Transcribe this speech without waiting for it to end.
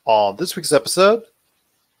On this week's episode,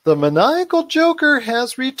 the maniacal Joker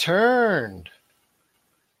has returned.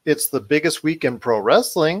 It's the biggest week in pro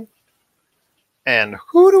wrestling. And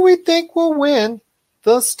who do we think will win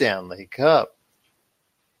the Stanley Cup?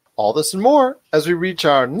 All this and more as we reach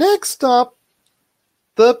our next stop,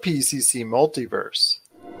 the PCC Multiverse.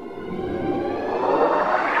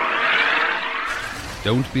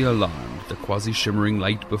 Don't be alarmed. The quasi-shimmering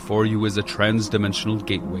light before you is a trans-dimensional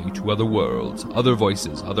gateway to other worlds, other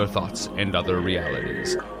voices, other thoughts, and other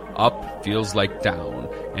realities. Up feels like down,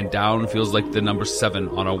 and down feels like the number 7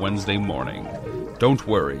 on a Wednesday morning. Don't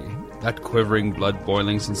worry. That quivering,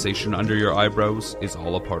 blood-boiling sensation under your eyebrows is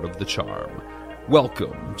all a part of the charm.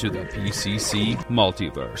 Welcome to the PCC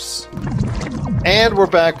Multiverse. And we're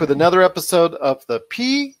back with another episode of the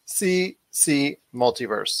PCC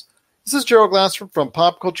Multiverse. This is Gerald Glassford from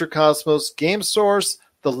Pop Culture Cosmos, Game Source,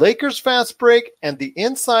 the Lakers Fast Break, and the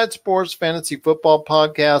Inside Sports Fantasy Football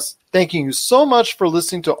Podcast. Thanking you so much for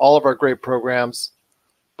listening to all of our great programs.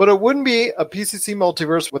 But it wouldn't be a PCC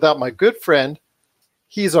Multiverse without my good friend.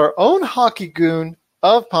 He's our own hockey goon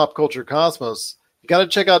of Pop Culture Cosmos. You got to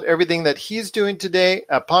check out everything that he's doing today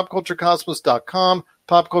at popculturecosmos.com,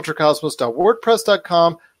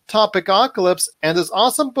 popculturecosmos.wordpress.com, Topicocalypse, and his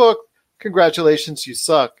awesome book, Congratulations, You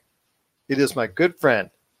Suck. It is my good friend.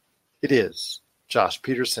 It is Josh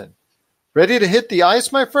Peterson. Ready to hit the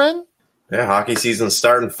ice, my friend? Yeah, hockey season's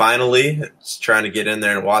starting finally. Just trying to get in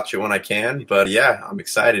there and watch it when I can. But yeah, I'm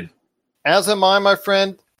excited. As am I, my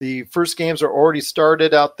friend. The first games are already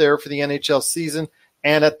started out there for the NHL season.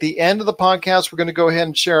 And at the end of the podcast, we're going to go ahead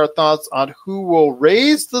and share our thoughts on who will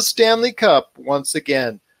raise the Stanley Cup once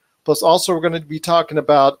again. Plus, also, we're going to be talking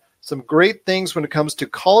about some great things when it comes to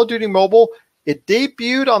Call of Duty Mobile. It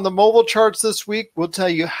debuted on the mobile charts this week. We'll tell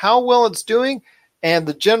you how well it's doing and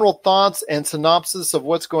the general thoughts and synopsis of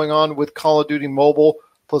what's going on with Call of Duty Mobile.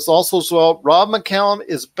 Plus, also as well, Rob McCallum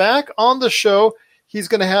is back on the show. He's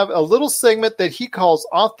going to have a little segment that he calls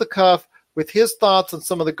Off the Cuff with his thoughts on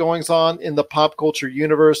some of the goings-on in the pop culture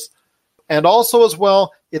universe. And also as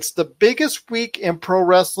well, it's the biggest week in pro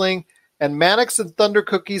wrestling. And Mannix and Thunder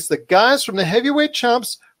Cookies, the guys from the Heavyweight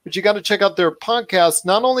Chumps, which you got to check out their podcast,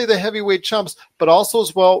 not only the Heavyweight Chumps, but also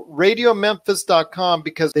as well, RadioMemphis.com,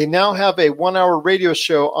 because they now have a 1-hour radio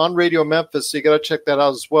show on Radio Memphis, so you got to check that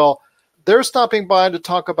out as well. They're stopping by to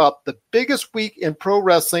talk about the biggest week in pro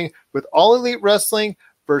wrestling with All Elite Wrestling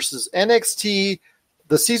versus NXT,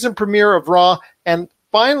 the season premiere of Raw, and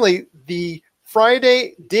finally, the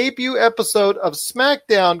Friday debut episode of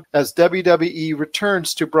SmackDown as WWE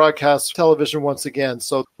returns to broadcast television once again.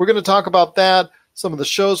 So we're going to talk about that. Some of the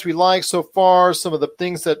shows we like so far, some of the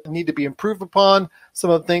things that need to be improved upon, some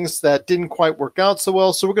of the things that didn't quite work out so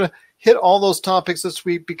well. So we're going to hit all those topics this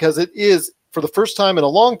week because it is, for the first time in a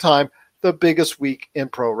long time, the biggest week in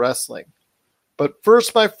pro wrestling. But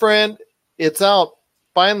first, my friend, it's out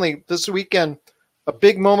finally this weekend. A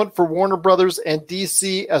big moment for Warner Brothers and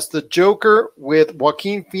DC as the Joker with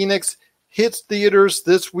Joaquin Phoenix hits theaters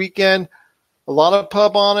this weekend. A lot of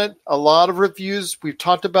pub on it, a lot of reviews. We've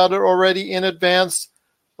talked about it already in advance.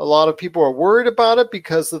 A lot of people are worried about it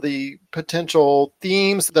because of the potential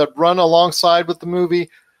themes that run alongside with the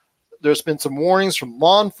movie. There's been some warnings from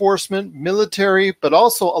law enforcement, military, but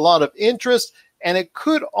also a lot of interest, and it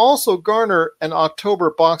could also garner an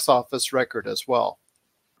October box office record as well.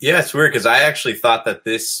 Yeah, it's weird because I actually thought that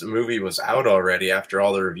this movie was out already after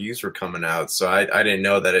all the reviews were coming out, so I didn't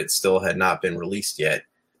know that it still had not been released yet.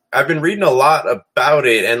 I've been reading a lot about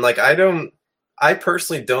it, and I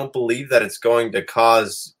personally don't believe that it's going to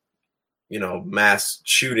cause, mass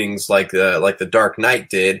shootings like the Dark Knight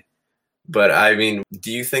did. But I mean,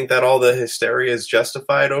 do you think that all the hysteria is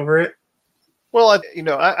justified over it? Well,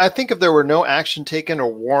 I think if there were no action taken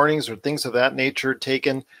or warnings or things of that nature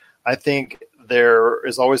taken, I think there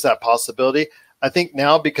is always that possibility. I think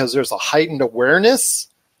now because there's a heightened awareness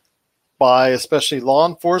by especially law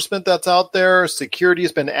enforcement that's out there. Security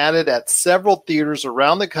has been added at several theaters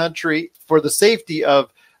around the country for the safety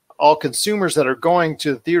of all consumers that are going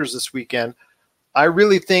to the theaters this weekend. I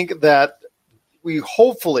really think that we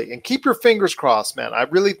hopefully, and keep your fingers crossed, man, I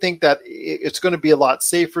really think that it's going to be a lot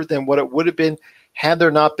safer than what it would have been had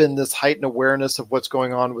there not been this heightened awareness of what's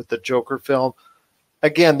going on with the Joker film.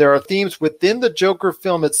 Again, there are themes within the Joker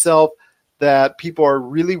film itself that people are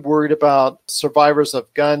really worried about. Survivors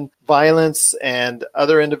of gun violence and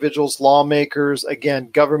other individuals, lawmakers, again,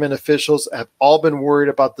 government officials have all been worried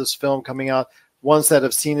about this film coming out. Ones that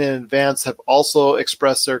have seen it in advance have also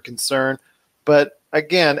expressed their concern. But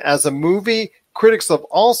again, as a movie, critics have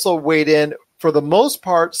also weighed in, for the most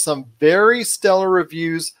part, some very stellar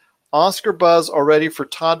reviews. Oscar buzz already for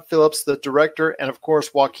Todd Phillips, the director, and of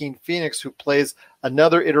course Joaquin Phoenix, who plays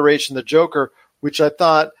another iteration of the Joker, which I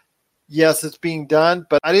thought, yes, it's being done,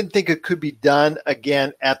 but I didn't think it could be done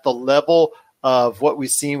again at the level of what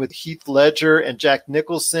we've seen with Heath Ledger and Jack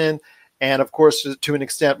Nicholson, and of course, to an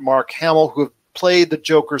extent, Mark Hamill, who have played the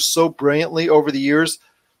Joker so brilliantly over the years.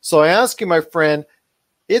 So I ask you, my friend,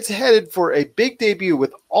 it's headed for a big debut.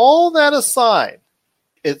 With all that aside,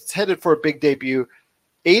 it's headed for a big debut.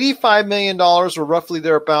 $85 million or roughly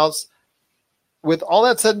thereabouts. With all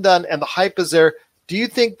that said and done and the hype is there, do you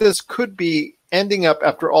think this could be ending up,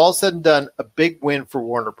 after all said and done, a big win for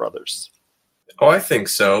Warner Brothers? Oh, I think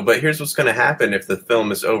so. But here's what's going to happen if the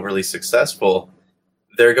film is overly successful.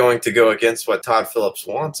 They're going to go against what Todd Phillips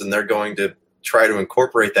wants, and they're going to try to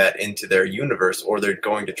incorporate that into their universe, or they're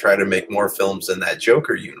going to try to make more films in that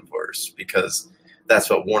Joker universe, because that's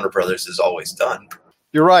what Warner Brothers has always done.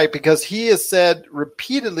 You're right, because he has said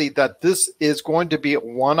repeatedly that this is going to be a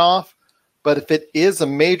one-off, but if it is a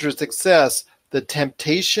major success, the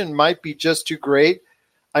temptation might be just too great.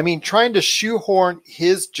 I mean, trying to shoehorn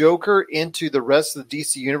his Joker into the rest of the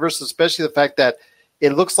DC universe, especially the fact that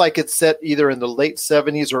it looks like it's set either in the late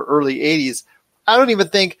 70s or early 80s, I don't even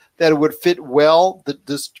think that it would fit well,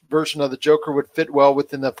 this version of the Joker would fit well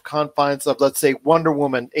within the confines of, let's say, Wonder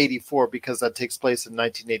Woman 84, because that takes place in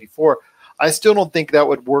 1984. I still don't think that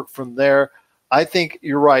would work from there. I think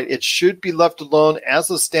you're right. It should be left alone as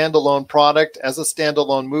a standalone product, as a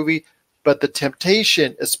standalone movie. But the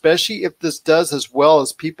temptation, especially if this does as well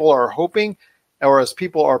as people are hoping, or as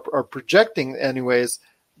people are projecting anyways,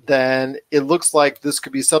 then it looks like this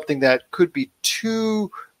could be something that could be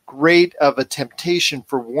too great of a temptation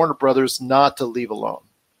for Warner Brothers not to leave alone.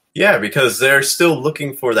 Yeah, because they're still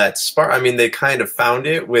looking for that spark. I mean, they kind of found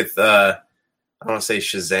it with I don't want to say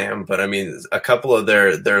Shazam, but I mean a couple of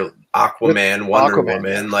their Aquaman, Wonder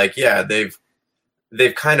Woman, like, yeah,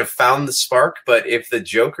 they've kind of found the spark. But if the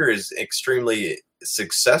Joker is extremely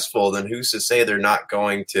successful, then who's to say they're not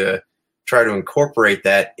going to try to incorporate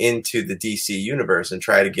that into the DC universe and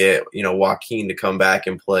try to get, Joaquin to come back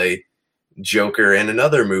and play Joker in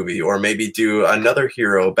another movie, or maybe do another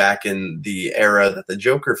hero back in the era that the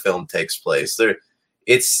Joker film takes place.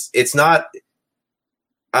 It's not.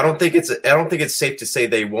 I don't think it's safe to say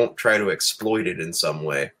they won't try to exploit it in some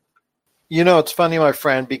way. It's funny, my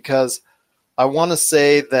friend, because I want to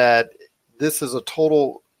say that this is a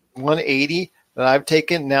total 180 that I've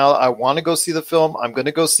taken. Now I want to go see the film. I'm going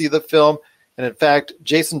to go see the film. And in fact,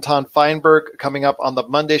 Jason Todd Feinberg, coming up on the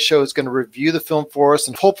Monday show, is going to review the film for us.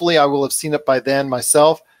 And hopefully I will have seen it by then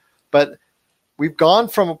myself. But we've gone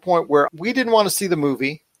from a point where we didn't want to see the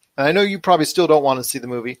movie. And I know you probably still don't want to see the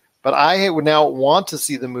movie. But I would now want to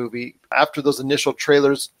see the movie after those initial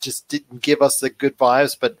trailers just didn't give us the good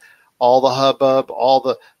vibes. But all the hubbub,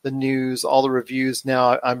 all the news, all the reviews,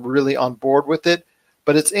 now I'm really on board with it.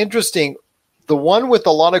 But it's interesting. The one with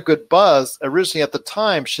a lot of good buzz, originally at the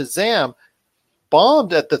time, Shazam,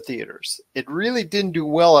 bombed at the theaters. It really didn't do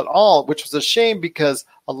well at all, which was a shame because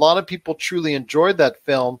a lot of people truly enjoyed that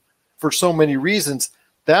film for so many reasons.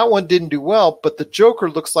 That one didn't do well, but the Joker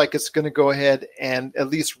looks like it's going to go ahead and at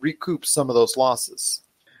least recoup some of those losses.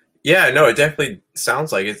 Yeah, no, it definitely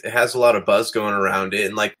sounds like it. It has a lot of buzz going around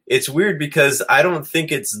it. And it's weird because I don't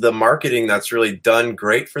think it's the marketing that's really done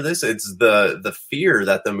great for this. It's the fear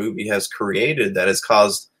that the movie has created that has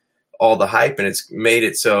caused all the hype, and it's made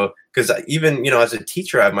it so, because even, as a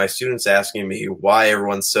teacher, I have my students asking me why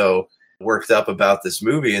everyone's so worked up about this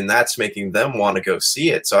movie, and that's making them want to go see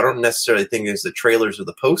it. So I don't necessarily think it's the trailers or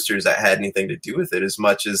the posters that had anything to do with it as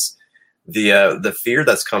much as the fear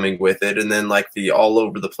that's coming with it, and then the all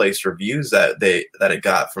over the place reviews that it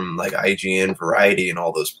got from IGN, Variety, and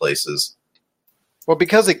all those places. Well,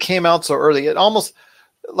 because it came out so early, it almost,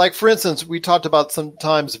 for instance, we talked about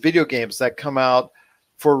sometimes video games that come out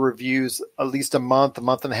for reviews at least a month and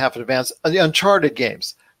a half in advance. The Uncharted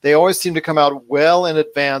games, they always seem to come out well in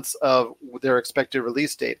advance of their expected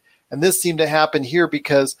release date. And this seemed to happen here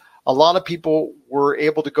because a lot of people were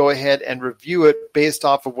able to go ahead and review it based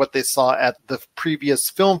off of what they saw at the previous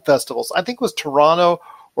film festivals. I think it was Toronto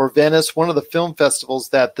or Venice, one of the film festivals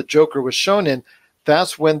that the Joker was shown in.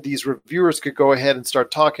 That's when these reviewers could go ahead and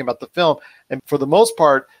start talking about the film. And for the most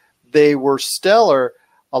part, they were stellar.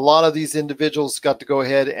 A lot of these individuals got to go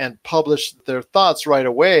ahead and publish their thoughts right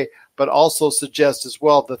away, but also suggest as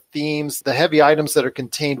well the themes, the heavy items that are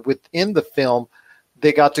contained within the film.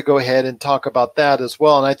 They got to go ahead and talk about that as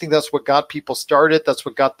well. And I think that's what got people started. That's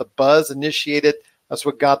what got the buzz initiated. That's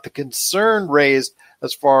what got the concern raised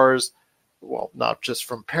as far as well, not just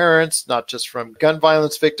from parents, not just from gun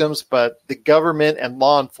violence victims, but the government and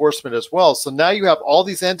law enforcement as well. So now you have all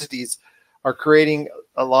these entities are creating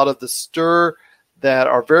a lot of the stir that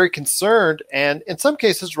are very concerned, and in some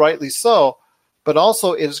cases rightly so, but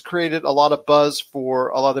also it has created a lot of buzz for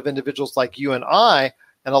a lot of individuals like you and I,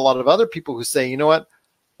 and a lot of other people who say, you know what,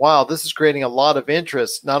 wow, this is creating a lot of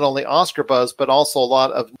interest, not only Oscar buzz, but also a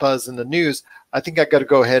lot of buzz in the news. I think I got to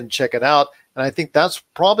go ahead and check it out. And I think that's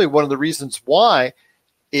probably one of the reasons why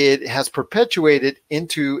it has perpetuated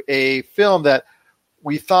into a film that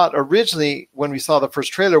we thought originally when we saw the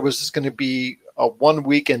first trailer was just going to be a 1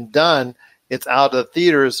 week and done. It's out of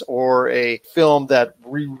theaters, or a film that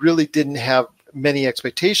we really didn't have many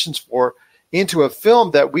expectations for, into a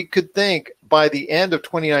film that we could think by the end of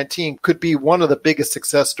 2019 could be one of the biggest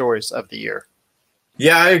success stories of the year.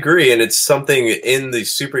 Yeah, I agree. And it's something in the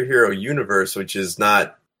superhero universe, which is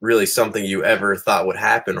not really something you ever thought would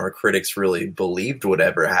happen or critics really believed would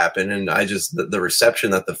ever happen. And the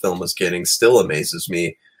reception that the film was getting still amazes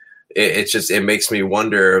me. It makes me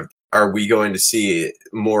wonder, are we going to see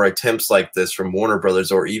more attempts like this from Warner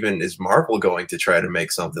Brothers, or even is Marvel going to try to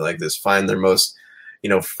make something like this, find their most,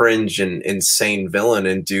 fringe and insane villain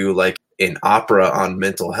and do like an opera on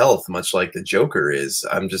mental health, much like the Joker is?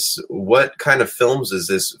 What kind of films is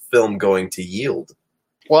this film going to yield?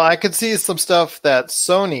 Well, I could see some stuff that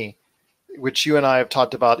Sony, which you and I have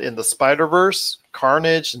talked about in the Spider-Verse,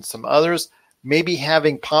 Carnage, and some others, maybe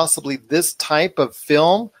having possibly this type of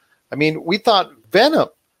film. I mean, we thought Venom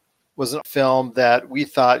was a film that we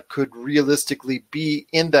thought could realistically be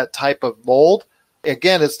in that type of mold.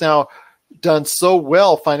 Again, it's now done so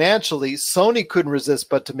well financially, Sony couldn't resist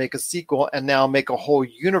but to make a sequel and now make a whole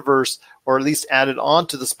universe, or at least add it on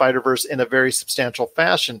to the Spider-Verse in a very substantial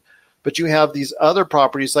fashion. But you have these other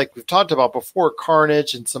properties like we've talked about before,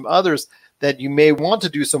 Carnage and some others, that you may want to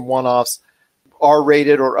do some one-offs,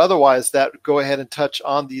 R-rated or otherwise, that go ahead and touch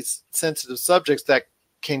on these sensitive subjects that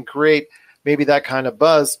can create maybe that kind of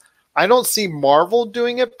buzz. I don't see Marvel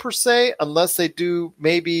doing it per se, unless they do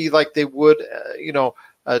maybe like they would,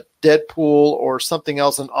 a Deadpool or something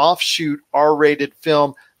else, an offshoot R-rated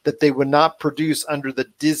film that they would not produce under the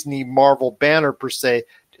Disney Marvel banner per se.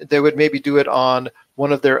 They would maybe do it on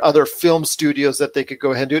one of their other film studios that they could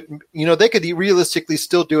go ahead and do it. They could realistically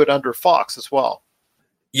still do it under Fox as well.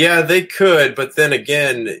 Yeah, they could. But then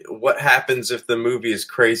again, what happens if the movie is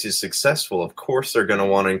crazy successful? Of course, they're going to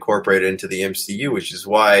want to incorporate it into the MCU, which is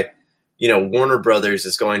why, Warner Brothers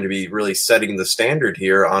is going to be really setting the standard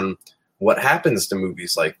here on what happens to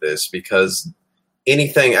movies like this, because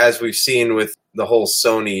anything, as we've seen with the whole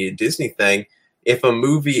Sony Disney thing, if a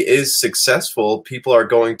movie is successful, people are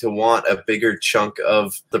going to want a bigger chunk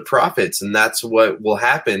of the profits. And that's what will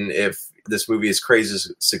happen if this movie is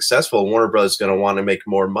crazy successful. Warner Bros. Is going to want to make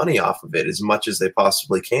more money off of it as much as they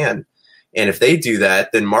possibly can. And if they do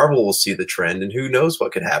that, then Marvel will see the trend, and who knows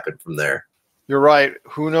what could happen from there. You're right.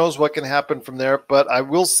 Who knows what can happen from there? But I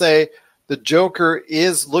will say the Joker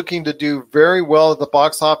is looking to do very well at the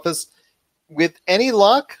box office. With any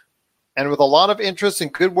luck and with a lot of interest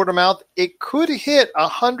and good word of mouth, it could hit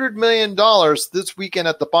 $100 million this weekend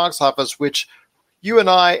at the box office, which you and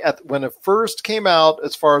I, when it first came out,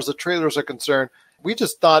 as far as the trailers are concerned, we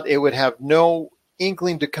just thought it would have no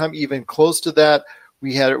inkling to come even close to that.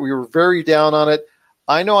 We were very down on it.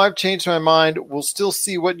 I know I've changed my mind. We'll still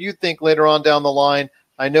see what you think later on down the line.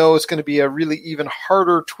 I know it's going to be a really even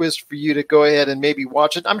harder twist for you to go ahead and maybe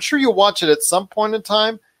watch it. I'm sure you'll watch it at some point in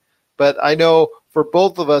time, but I know for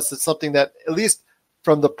both of us, it's something that, at least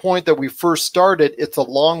from the point that we first started, it's a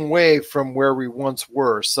long way from where we once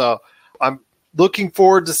were. So I'm looking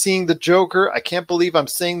forward to seeing the Joker. I can't believe I'm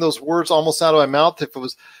saying those words almost out of my mouth. If it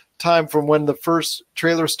was time from when the first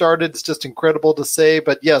trailer started, it's just incredible to say.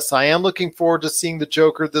 But yes, I am looking forward to seeing the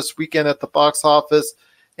Joker this weekend at the box office.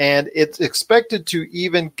 And it's expected to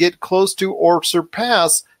even get close to or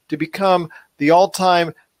surpass to become the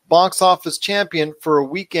all-time box office champion for a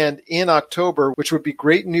weekend in October, which would be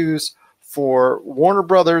great news for Warner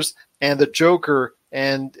Brothers and the Joker.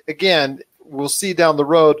 And again, we'll see down the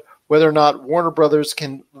road whether or not Warner Brothers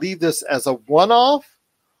can leave this as a one-off,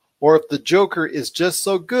 or if the Joker is just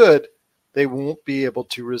so good, they won't be able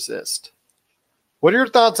to resist. What are your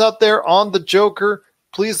thoughts out there on the Joker?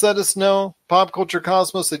 Please let us know.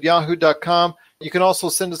 popculturecosmos@yahoo.com. You can also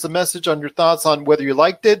send us a message on your thoughts on whether you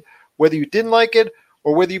liked it, whether you didn't like it,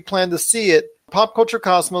 or whether you plan to see it. Pop Culture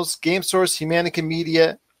Cosmos, Game Source, Humanica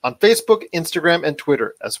Media on Facebook, Instagram, and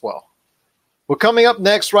Twitter as well. Well, coming up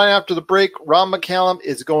next, right after the break, Rob McCallum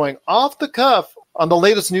is going off the cuff on the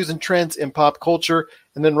latest news and trends in pop culture.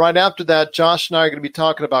 And then right after that, Josh and I are going to be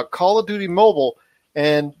talking about Call of Duty Mobile.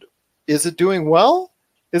 And Is it doing well?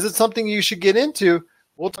 Is it something you should get into?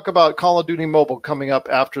 We'll talk about Call of Duty Mobile coming up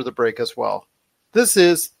after the break as well. This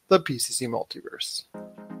is the PCC Multiverse.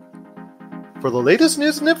 For the latest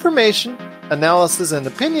news and information, analysis and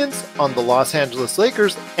opinions on the Los Angeles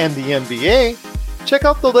Lakers and the NBA, check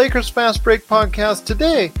out the Lakers Fast Break podcast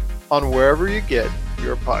today on wherever you get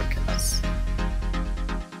your podcasts.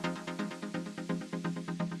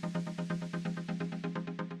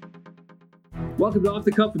 Welcome to Off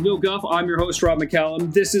the Cuff with No Guff. I'm your host, Rob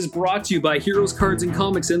McCallum. This is brought to you by Heroes Cards and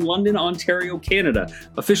Comics in London, Ontario, Canada,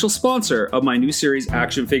 official sponsor of my new series,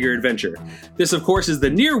 Action Figure Adventure. This, of course, is the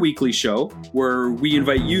near-weekly show where we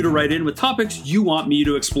invite you to write in with topics you want me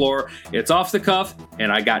to explore. It's Off the Cuff,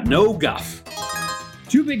 and I got no guff.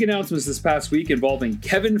 Two big announcements this past week involving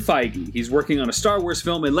Kevin Feige. He's working on a Star Wars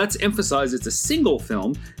film, and let's emphasize it's a single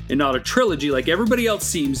film and not a trilogy like everybody else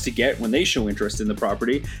seems to get when they show interest in the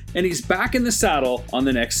property. And he's back in the saddle on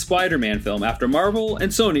the next Spider-Man film after Marvel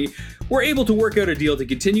and Sony were able to work out a deal to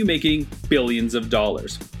continue making billions of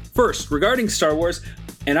dollars. First, regarding Star Wars,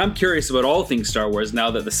 and I'm curious about all things Star Wars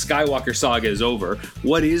now that the Skywalker saga is over.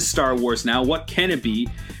 What is Star Wars now? What can it be?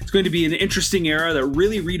 It's going to be an interesting era that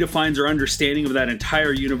really redefines our understanding of that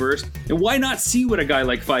entire universe. And why not see what a guy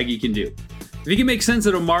like Feige can do? If he can make sense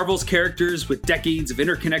out of Marvel's characters with decades of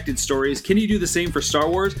interconnected stories, can he do the same for Star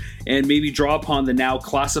Wars and maybe draw upon the now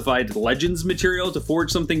classified Legends material to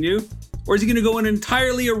forge something new? Or is he going to go an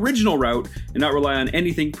entirely original route and not rely on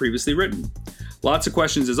anything previously written? Lots of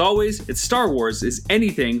questions as always. It's Star Wars is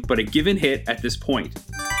anything but a given hit at this point.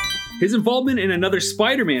 His involvement in another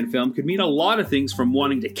Spider-Man film could mean a lot of things, from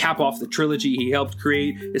wanting to cap off the trilogy he helped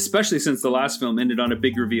create, especially since the last film ended on a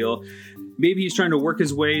big reveal. Maybe he's trying to work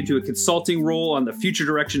his way into a consulting role on the future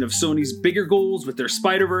direction of Sony's bigger goals with their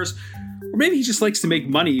Spider-Verse, or maybe he just likes to make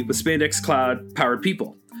money with spandex cloud-powered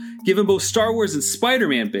people. Given both Star Wars and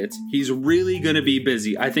Spider-Man bits, he's really going to be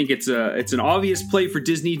busy. I think it's an obvious play for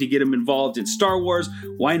Disney to get him involved in Star Wars.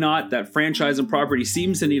 Why not? That franchise and property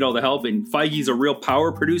seems to need all the help, and Feige's a real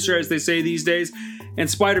power producer, as they say these days. And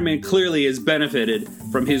Spider-Man clearly has benefited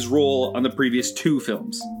from his role on the previous two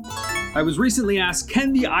films. I was recently asked,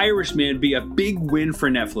 can The Irishman be a big win for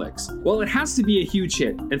Netflix? Well, it has to be a huge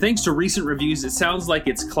hit, and thanks to recent reviews, it sounds like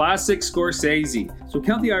it's classic Scorsese. So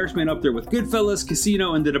count The Irishman up there with Goodfellas,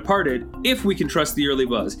 Casino, and The Departed, if we can trust the early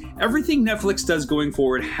buzz. Everything Netflix does going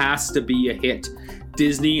forward has to be a hit.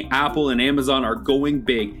 Disney, Apple, and Amazon are going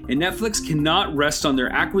big, and Netflix cannot rest on their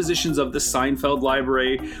acquisitions of the Seinfeld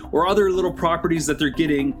library or other little properties that they're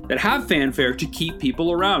getting that have fanfare to keep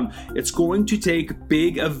people around. It's going to take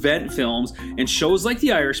big event films and shows like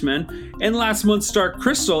The Irishman and last month's Dark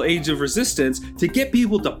Crystal: Age of Resistance to get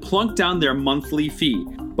people to plunk down their monthly fee.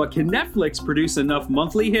 But can Netflix produce enough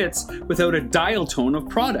monthly hits without a dial tone of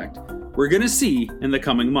product? We're gonna see in the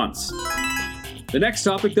coming months. The next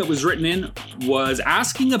topic that was written in was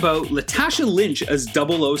asking about Latasha Lynch as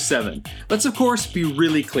 007. Let's of course be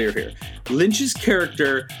really clear here. Lynch's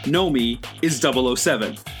character, Nomi, is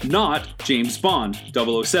 007, not James Bond.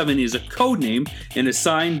 007 is a codename and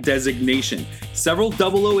assigned designation. Several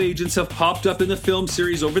 00 agents have popped up in the film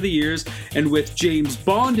series over the years, and with James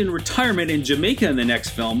Bond in retirement in Jamaica in the next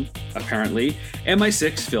film, apparently,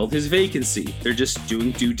 MI6 filled his vacancy. They're just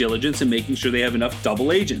doing due diligence and making sure they have enough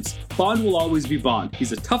double agents. Bond will always be Bond.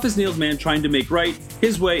 He's a tough-as-nails man trying to make right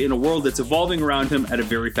his way in a world that's evolving around him at a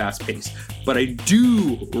very fast pace. But I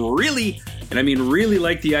do really, and I mean really,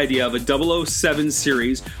 like the idea of a 007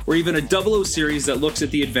 series, or even a 00 series that looks at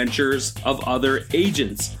the adventures of other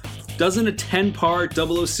agents. Doesn't a 10-part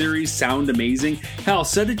 00 series sound amazing? Hell,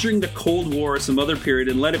 set it during the Cold War or some other period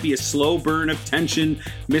and let it be a slow burn of tension,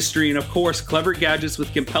 mystery, and of course, clever gadgets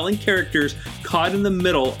with compelling characters caught in the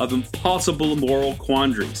middle of impossible moral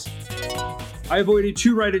quandaries. I avoided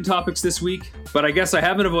 2 write-in topics this week, but I guess I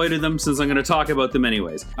haven't avoided them since I'm going to talk about them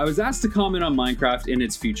anyways. I was asked to comment on Minecraft and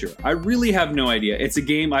its future. I really have no idea. It's a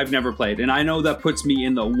game I've never played, and I know that puts me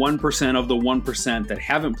in the 1% of the 1% that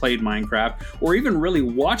haven't played Minecraft or even really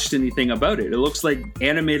watched anything about it. It looks like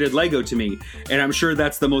animated Lego to me, and I'm sure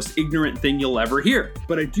that's the most ignorant thing you'll ever hear.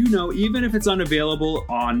 But I do know even if it's unavailable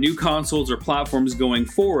on new consoles or platforms going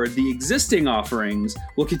forward, the existing offerings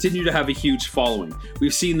will continue to have a huge following.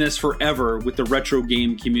 We've seen this forever with the retro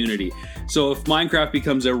game community. So if Minecraft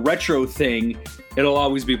becomes a retro thing, it'll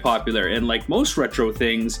always be popular. And like most retro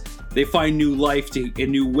things, they find new life and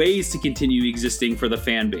new ways to continue existing for the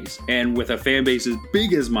fan base. And with a fan base as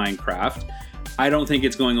big as Minecraft, I don't think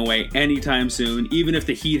it's going away anytime soon, even if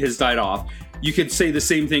the heat has died off. You could say the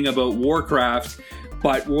same thing about Warcraft,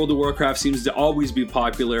 but World of Warcraft seems to always be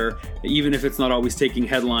popular, even if it's not always taking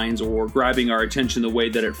headlines or grabbing our attention the way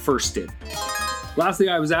that it first did. Lastly,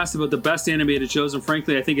 I was asked about the best animated shows, and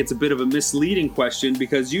frankly, I think it's a bit of a misleading question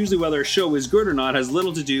because usually whether a show is good or not has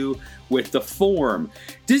little to do with the form.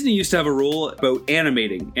 Disney used to have a rule about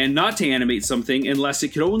animating and not to animate something unless it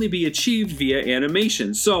could only be achieved via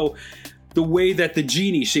animation. So, the way that the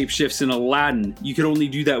genie shapeshifts in Aladdin, you could only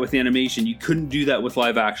do that with animation. You couldn't do that with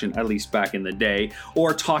live action, at least back in the day.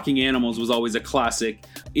 Or talking animals was always a classic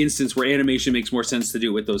instance where animation makes more sense to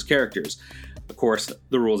do with those characters. Of course,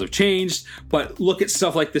 the rules have changed, but look at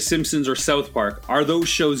stuff like The Simpsons or South Park. Are those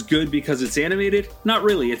shows good because it's animated? Not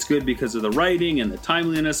really. It's good because of the writing and the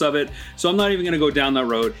timeliness of it. So I'm not even going to go down that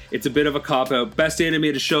road. It's a bit of a cop-out. Best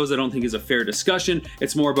animated shows I don't think is a fair discussion.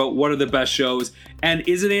 It's more about what are the best shows, and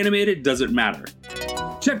is it animated? Does it matter?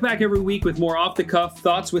 Check back every week with more off-the-cuff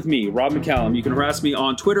thoughts with me, Rob McCallum. You can harass me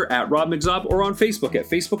on Twitter at Rob McZop or on Facebook at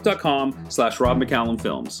facebook.com/Rob McCallum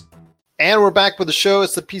Films. And we're back with the show.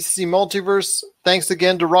 It's the PCC Multiverse. Thanks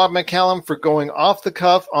again to Rob McCallum for going off the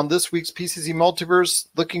cuff on this week's PCC Multiverse.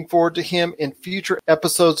 Looking forward to him in future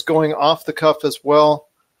episodes going off the cuff as well.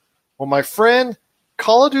 Well, my friend,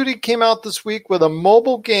 Call of Duty came out this week with a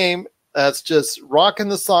mobile game that's just rocking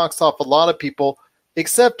the socks off a lot of people,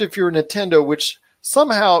 except if you're Nintendo, which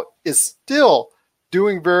somehow is still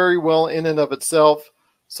doing very well in and of itself.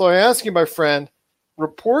 So I ask you, my friend,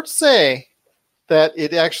 reports say that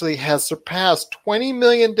it actually has surpassed 20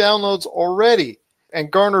 million downloads already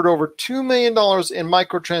and garnered over $2 million in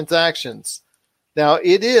microtransactions. Now,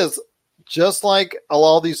 it is, just like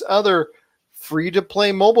all these other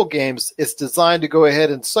free-to-play mobile games, it's designed to go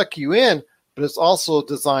ahead and suck you in, but it's also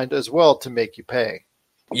designed as well to make you pay.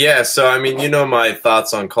 Yeah, so I mean, you know my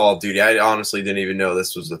thoughts on Call of Duty. I honestly didn't even know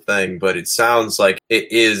this was a thing, but it sounds like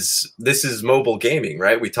this is mobile gaming,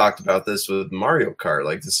 right? We talked about this with Mario Kart.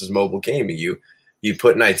 Like, this is mobile gaming. You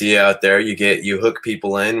put an idea out there, you hook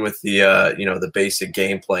people in with the the basic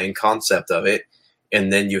gameplay and concept of it,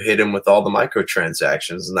 and then you hit them with all the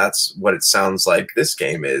microtransactions, and that's what it sounds like this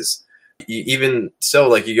game is. Even so,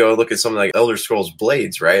 like, you go look at something like Elder Scrolls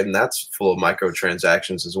Blades, right? And that's full of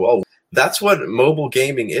microtransactions as well. That's what mobile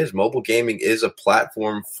gaming is. Mobile gaming is a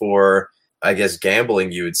platform for, I guess,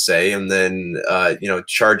 gambling, you would say, and then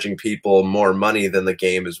charging people more money than the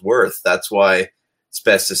game is worth. That's why it's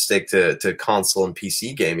best to stick to console and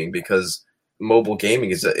PC gaming, because mobile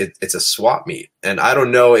gaming it's a swap meet. And I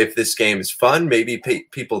don't know if this game is fun. Maybe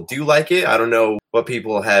people do like it. I don't know what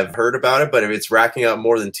people have heard about it, but if it's racking up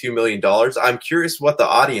more than $2 million, I'm curious what the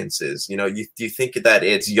audience is. Do you think that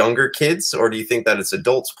it's younger kids, or do you think that it's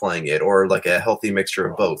adults playing it, or like a healthy mixture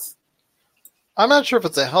of both? I'm not sure if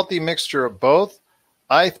it's a healthy mixture of both.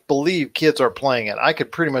 I believe kids are playing it. I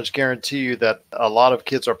could pretty much guarantee you that a lot of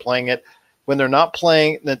kids are playing it. When they're not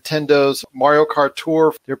playing Nintendo's Mario Kart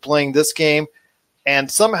Tour, they're playing this game, and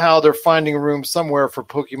somehow they're finding room somewhere for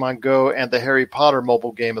Pokemon Go and the Harry Potter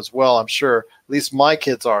mobile game as well, I'm sure. At least my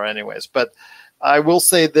kids are anyways. But I will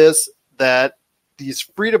say this, that these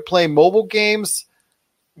free-to-play mobile games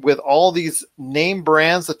with all these name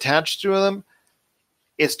brands attached to them,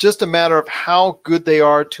 it's just a matter of how good they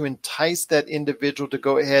are to entice that individual to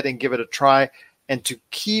go ahead and give it a try, and to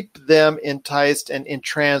keep them enticed and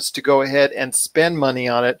entranced to go ahead and spend money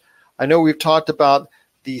on it. I know we've talked about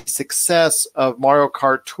the success of Mario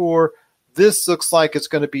Kart Tour. This looks like it's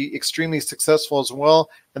going to be extremely successful as well.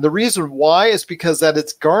 And the reason why is because that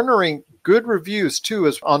it's garnering good reviews too,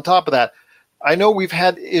 is on top of that. I know we've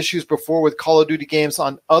had issues before with Call of Duty games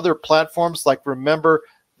on other platforms. Like, remember,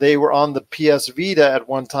 they were on the PS Vita at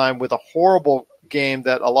one time with a horrible game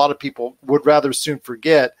that a lot of people would rather soon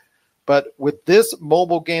forget. But with this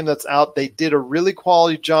mobile game that's out, they did a really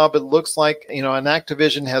quality job. It looks like, and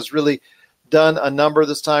Activision has really done a number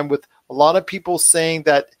this time, with a lot of people saying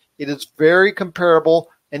that it is very comparable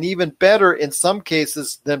and even better in some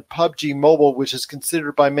cases than PUBG Mobile, which is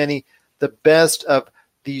considered by many the best of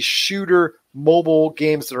the shooter mobile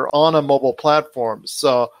games that are on a mobile platform.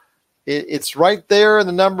 So it's right there in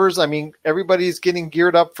the numbers. I mean, everybody's getting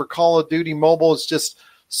geared up for Call of Duty Mobile. It's just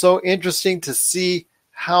so interesting to see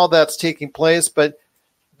how that's taking place. But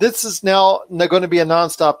this is now going to be a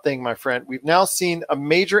nonstop thing, my friend. We've now seen a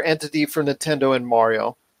major entity for Nintendo and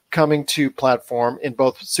Mario coming to platform in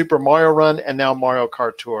both Super Mario Run and now Mario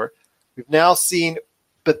Kart Tour. We've now seen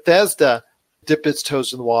Bethesda dip its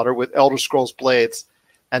toes in the water with Elder Scrolls Blades.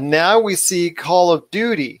 And now we see Call of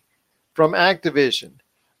Duty from Activision.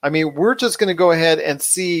 I mean, we're just going to go ahead and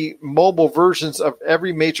see mobile versions of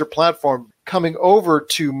every major platform coming over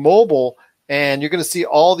to mobile. And you're going to see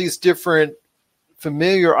all these different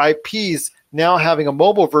familiar IPs now having a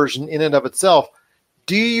mobile version in and of itself.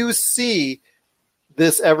 Do you see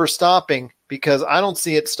this ever stopping? Because I don't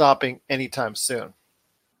see it stopping anytime soon.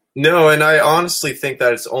 No, and I honestly think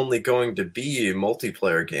that it's only going to be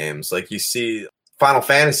multiplayer games. Like you see Final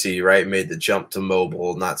Fantasy, right, made the jump to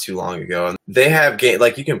mobile not too long ago. And they have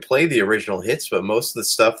like you can play the original hits, but most of the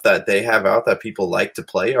stuff that they have out that people like to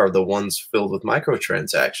play are the ones filled with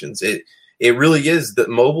microtransactions. It really is that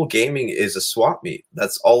mobile gaming is a swap meet.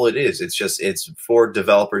 That's all it is. It's for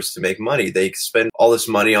developers to make money. They spend all this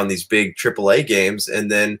money on these big AAA games,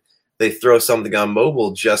 and then they throw something on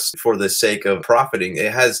mobile just for the sake of profiting.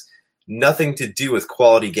 It has nothing to do with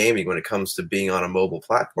quality gaming when it comes to being on a mobile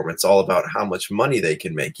platform. It's all about how much money they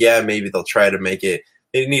can make. Yeah, maybe they'll try to make it.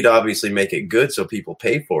 They need to obviously make it good so people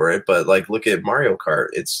pay for it. But like, look at Mario Kart.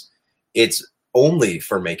 It's only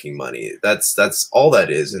for making money. That's all that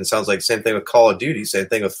is. And it sounds like the same thing with Call of Duty, same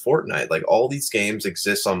thing with Fortnite. Like all these games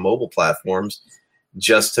exist on mobile platforms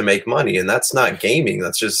just to make money. And that's not gaming.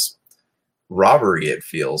 That's just robbery, it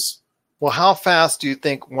feels. Well, how fast do you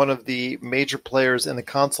think one of the major players in the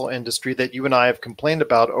console industry that you and I have complained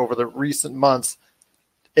about over the recent months,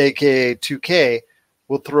 aka 2K,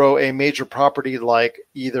 will throw a major property like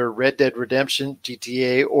either Red Dead Redemption,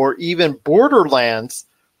 GTA, or even Borderlands,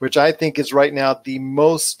 which I think is right now the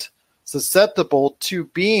most susceptible to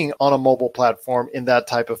being on a mobile platform in that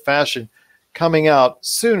type of fashion, coming out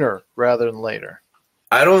sooner rather than later?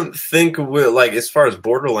 I don't think like as far as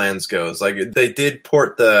Borderlands goes, like they did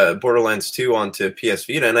port the Borderlands 2 onto PS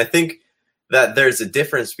Vita, and I think that there's a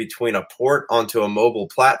difference between a port onto a mobile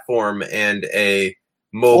platform and a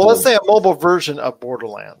mobile. Well, let's say a mobile version of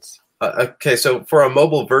Borderlands. Okay, so for a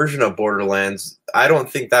mobile version of Borderlands, I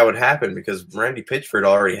don't think that would happen because Randy Pitchford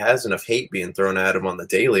already has enough hate being thrown at him on the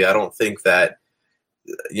daily. I don't think that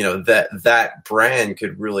that brand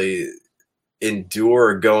could really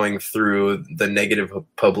endure going through the negative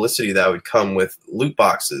publicity that would come with loot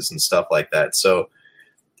boxes and stuff like that. So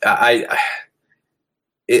I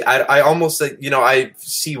almost, I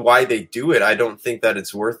see why they do it. I don't think that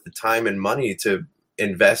it's worth the time and money to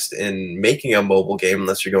invest in making a mobile game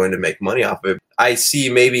unless you're going to make money off of it. I see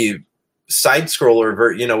maybe side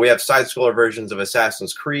scroller, we have side scroller versions of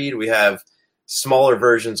Assassin's Creed. We have smaller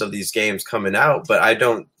versions of these games coming out, but I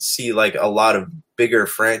don't see like a lot of bigger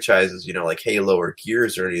franchises, like Halo or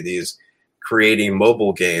Gears or any of these creating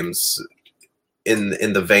mobile games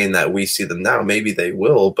in the vein that we see them now. Maybe they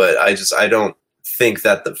will, but I don't think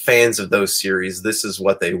that the fans of those series, this is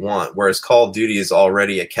what they want. Whereas Call of Duty is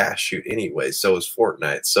already a cash shoot anyway. So is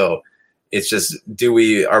Fortnite. So it's just,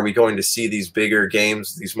 are we going to see these bigger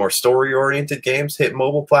games, these more story oriented games hit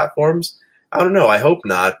mobile platforms? I don't know. I hope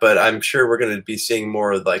not, but I'm sure we're going to be seeing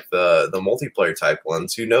more of like the multiplayer type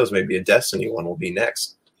ones. Who knows? Maybe a Destiny one will be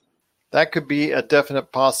next. That could be a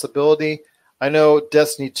definite possibility. I know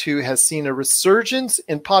Destiny 2 has seen a resurgence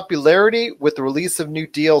in popularity with the release of new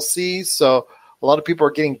DLC. So a lot of people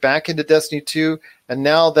are getting back into Destiny 2. And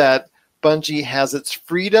now that Bungie has its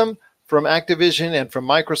freedom from Activision and from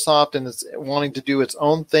Microsoft and is wanting to do its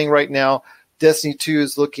own thing right now, Destiny 2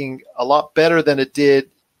 is looking a lot better than it did,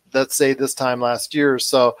 let's say, this time last year.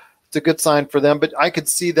 So it's a good sign for them. But I could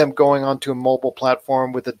see them going onto a mobile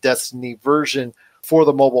platform with a Destiny version for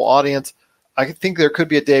the mobile audience. I think there could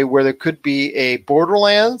be a day where there could be a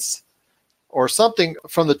Borderlands or something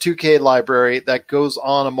from the 2K library that goes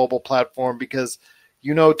on a mobile platform because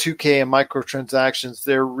 2K and microtransactions,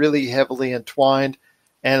 they're really heavily entwined.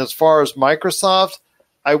 And as far as Microsoft,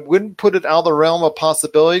 I wouldn't put it out of the realm of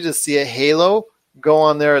possibility to see a Halo go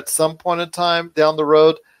on there at some point in time down the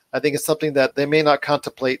road. I think it's something that they may not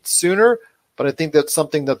contemplate sooner, but I think that's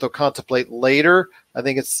something that they'll contemplate later. I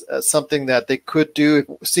think it's something that they could do,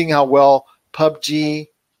 seeing how well PUBG,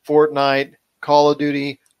 Fortnite, Call of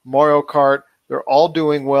Duty, Mario Kart, they're all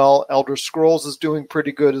doing well. Elder Scrolls is doing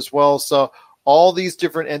pretty good as well. So all these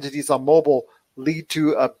different entities on mobile lead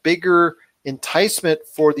to a bigger enticement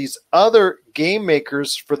for these other game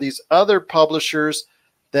makers, for these other publishers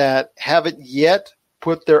that haven't yet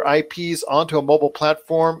put their IPs onto a mobile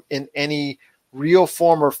platform in any real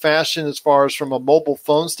form or fashion as far as from a mobile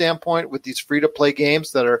phone standpoint with these free-to-play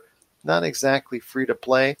games that are not exactly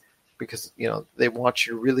free-to-play because, they want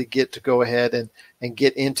you to really get to go ahead and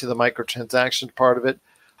get into the microtransaction part of it.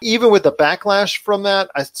 Even with the backlash from that,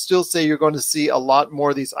 I still say you're going to see a lot more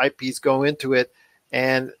of these IPs go into it.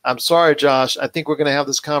 And I'm sorry, Josh, I think we're going to have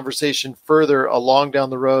this conversation further along down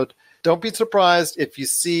the road. Don't be surprised if you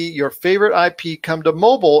see your favorite IP come to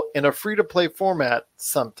mobile in a free-to-play format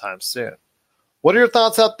sometime soon. What are your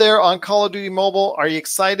thoughts out there on Call of Duty Mobile? Are you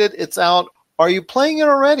excited? It's out. Are you playing it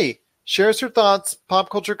already? Share us your thoughts,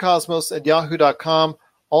 popculturecosmos@yahoo.com.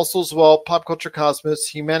 Also as well, Pop Culture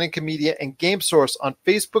Cosmos, Humanica Media, and Game Source on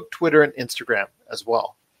Facebook, Twitter, and Instagram as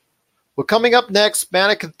well. Well, coming up next,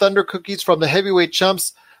 Manic and Thunder Cookies from the Heavyweight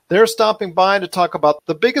Chumps. They're stopping by to talk about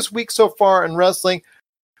the biggest week so far in wrestling.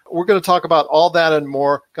 We're going to talk about all that and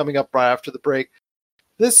more coming up right after the break.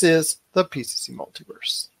 This is the PCC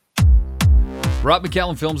Multiverse. Rob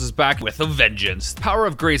McCallum Films is back with a vengeance. Power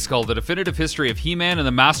of Grayskull, the definitive history of He-Man and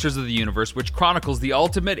the Masters of the Universe, which chronicles the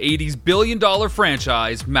ultimate 80s billion-dollar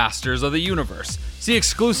franchise, Masters of the Universe. See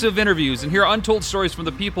exclusive interviews and hear untold stories from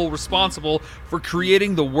the people responsible for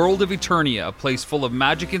creating the world of Eternia, a place full of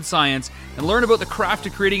magic and science, and learn about the craft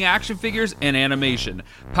of creating action figures and animation.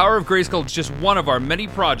 Power of Grayskull is just one of our many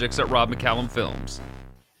projects at Rob McCallum Films.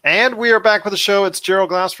 And we are back with the show. It's Gerald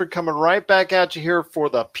Glassford coming right back at you here for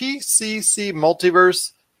the PCC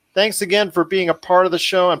Multiverse. Thanks again for being a part of the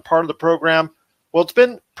show and part of the program. Well, it's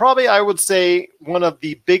been probably, I would say, one of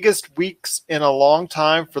the biggest weeks in a long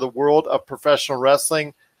time for the world of professional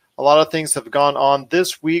wrestling. A lot of things have gone on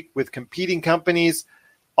this week with competing companies.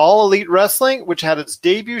 All Elite Wrestling, which had its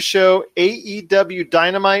debut show, AEW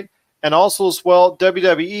Dynamite, and also as well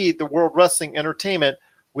WWE, the World Wrestling Entertainment,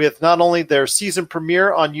 with not only their season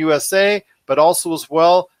premiere on USA, but also as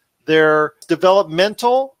well their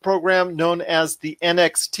developmental program known as the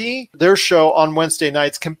NXT, their show on Wednesday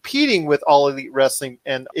nights, competing with All Elite Wrestling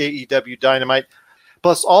and AEW Dynamite.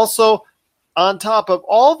 Plus also, on top of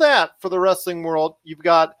all that for the wrestling world, you've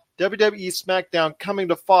got WWE SmackDown coming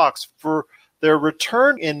to Fox for their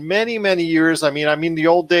return in many, many years. I mean the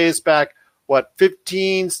old days back,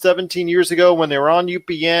 15, 17 years ago when they were on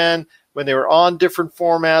UPN, when they were on different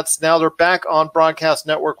formats. Now they're back on Broadcast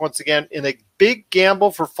Network once again in a big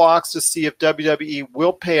gamble for Fox to see if WWE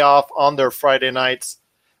will pay off on their Friday nights.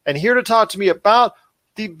 And here to talk to me about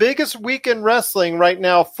the biggest week in wrestling right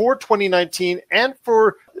now for 2019 and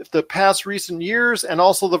for the past recent years and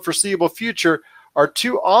also the foreseeable future are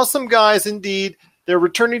two awesome guys indeed. They're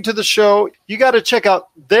returning to the show. You got to check out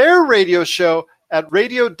their radio show at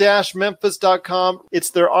radio-memphis.com. It's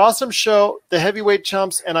their awesome show, The Heavyweight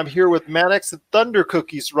Chumps, and I'm here with Maddox and Thunder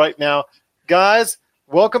Cookies right now. Guys,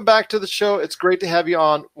 welcome back to the show. It's great to have you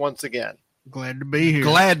on once again. Glad to be here.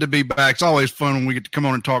 Glad to be back. It's always fun when we get to come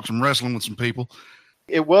on and talk some wrestling with some people.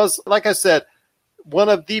 It was, like I said, one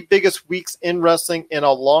of the biggest weeks in wrestling in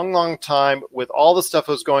a long, long time with all the stuff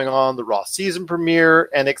that was going on, the Raw season premiere,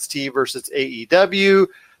 NXT versus AEW,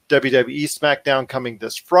 WWE SmackDown coming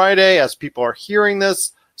this Friday as people are hearing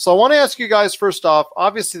this. So I want to ask you guys first off,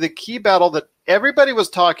 obviously the key battle that everybody was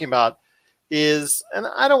talking about is, and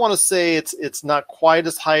I don't want to say it's not quite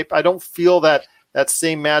as hype. I don't feel that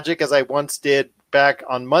same magic as I once did back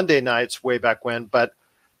on Monday nights way back when, but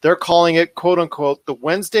they're calling it, quote unquote, the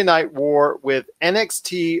Wednesday Night War with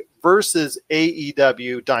NXT versus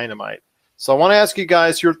AEW Dynamite. So I want to ask you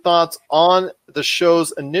guys your thoughts on the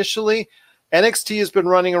shows initially. NXT has been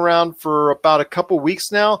running around for about a couple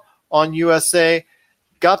weeks now on USA,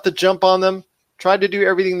 got the jump on them, tried to do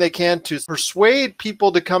everything they can to persuade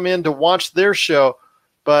people to come in to watch their show.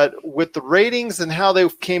 But with the ratings and how they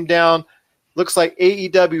came down, looks like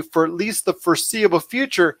AEW, for at least the foreseeable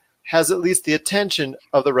future, has at least the attention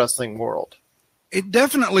of the wrestling world. It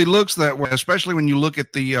definitely looks that way, especially when you look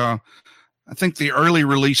at the, I think the early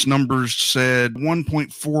release numbers said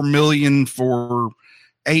 1.4 million for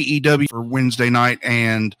AEW for Wednesday night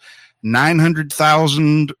and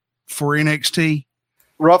 900,000 for NXT.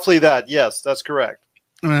 Roughly that. Yes, that's correct.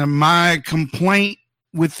 My complaint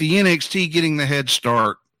with the NXT getting the head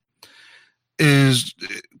start is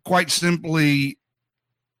quite simply,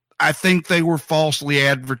 I think they were falsely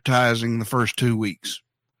advertising the first 2 weeks.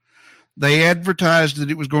 They advertised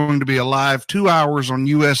that it was going to be a live 2 hours on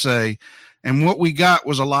USA, and what we got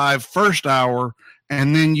was a live first hour,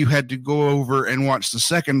 and then you had to go over and watch the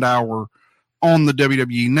second hour on the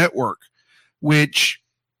WWE Network, which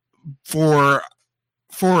for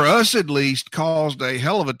us at least caused a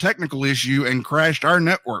hell of a technical issue and crashed our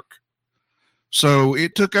network. So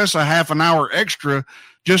it took us a half an hour extra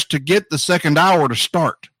just to get the second hour to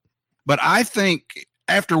start. But I think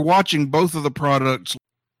after watching both of the products,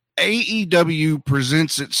 AEW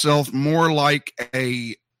presents itself more like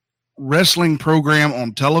a wrestling program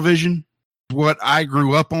on television, what I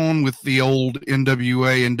grew up on with the old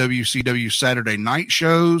NWA and WCW Saturday night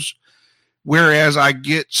shows, whereas I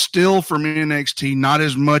get still from NXT not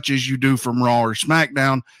as much as you do from Raw or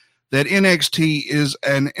SmackDown, that NXT is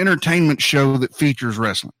an entertainment show that features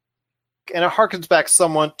wrestling. And it harkens back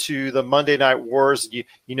somewhat to the Monday Night Wars. You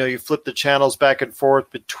flip the channels back and forth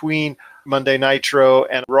between Monday Nitro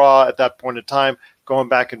and Raw at that point in time, going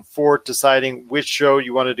back and forth, deciding which show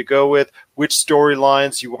you wanted to go with, which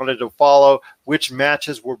storylines you wanted to follow, which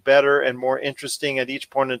matches were better and more interesting at each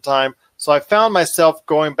point in time. So I found myself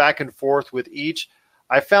going back and forth with each.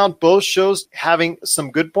 I found both shows having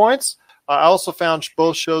some good points. I also found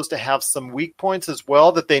both shows to have some weak points as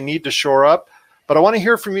well that they need to shore up. But I want to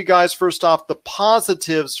hear from you guys, first off, the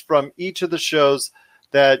positives from each of the shows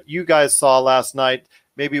that you guys saw last night.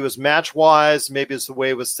 Maybe it was match-wise, maybe it's the way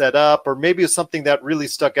it was set up, or maybe it's something that really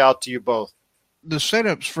stuck out to you both. The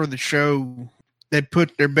setups for the show, they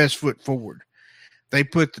put their best foot forward. They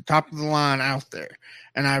put the top of the line out there.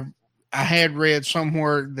 And I had read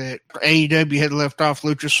somewhere that AEW had left off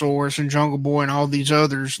Luchasaurus and Jungle Boy and all these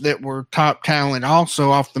others that were top talent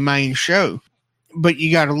also off the main show. But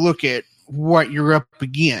you got to look at what you're up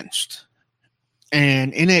against.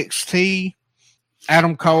 And NXT,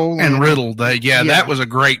 Adam Cole and Riddle, that was a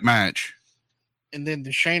great match. And then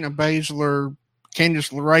the Shayna Baszler,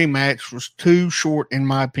 Candice LeRae match was too short, in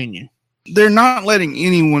my opinion. They're not letting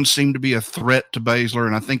anyone seem to be a threat to Baszler,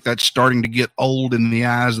 and I think that's starting to get old in the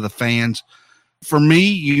eyes of the fans. For me,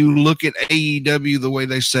 you look at AEW the way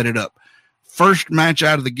they set it up. First match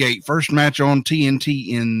out of the gate, first match on TNT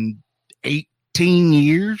in 18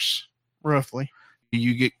 years, roughly.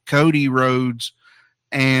 You get Cody Rhodes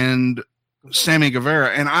and Sammy Guevara,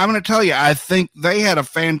 and I'm going to tell you, I think they had a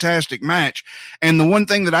fantastic match. And the one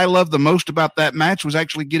thing that I loved the most about that match was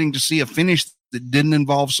actually getting to see a finish that didn't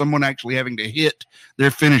involve someone actually having to hit their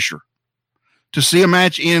finisher. To see a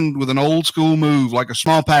match end with an old school move like a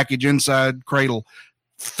small package inside cradle,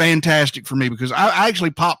 fantastic for me, because I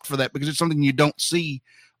actually popped for that because it's something you don't see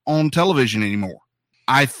on television anymore.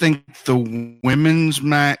 I think the women's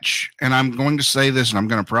match, and I'm going to say this, and I'm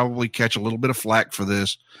going to probably catch a little bit of flack for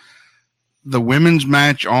this, the women's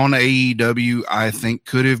match on AEW, I think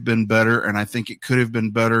could have been better, and I think it could have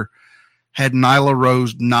been better had Nyla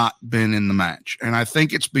Rose not been in the match. And I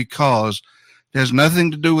think it's because it has nothing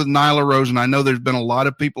to do with Nyla Rose, and I know there's been a lot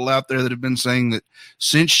of people out there that have been saying that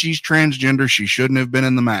since she's transgender, she shouldn't have been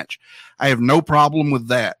in the match. I have no problem with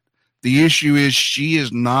that. The issue is she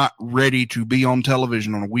is not ready to be on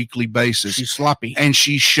television on a weekly basis. She's sloppy. And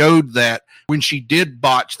she showed that when she did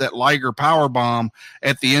botch that Liger powerbomb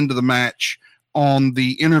at the end of the match on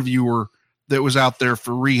the interviewer that was out there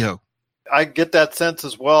for Riho. I get that sense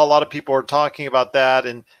as well. A lot of people are talking about that.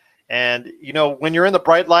 And you know, when you're in the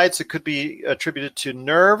bright lights, it could be attributed to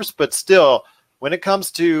nerves, but still, when it comes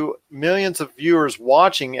to millions of viewers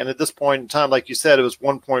watching, and at this point in time, like you said, it was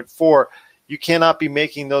 1.4, you cannot be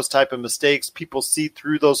making those type of mistakes. People see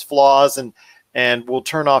through those flaws and will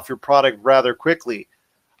turn off your product rather quickly.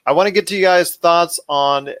 I want to get to you guys' thoughts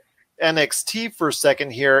on NXT for a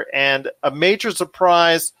second here, and a major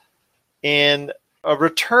surprise in a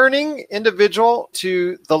returning individual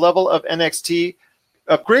to the level of NXT.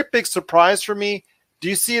 A great big surprise for me. Do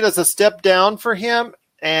you see it as a step down for him?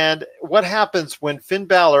 And what happens when Finn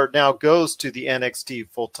Balor now goes to the NXT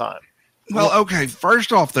full time? Well, okay,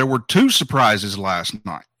 first off, there were two surprises last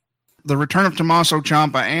night. The return of Tommaso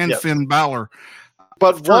Ciampa and Finn Balor.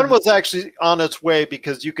 But one was actually on its way,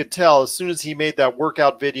 because you could tell as soon as he made that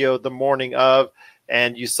workout video the morning of,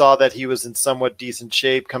 and you saw that he was in somewhat decent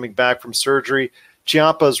shape coming back from surgery,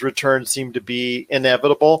 Ciampa's return seemed to be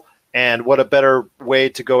inevitable. And what a better way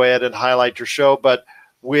to go ahead and highlight your show. But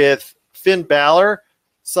with Finn Balor,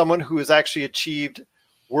 someone who has actually achieved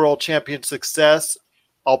world champion success,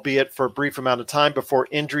 albeit for a brief amount of time before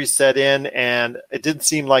injuries set in, and it didn't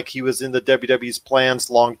seem like he was in the WWE's plans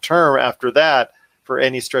long term after that for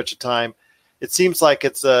any stretch of time. It seems like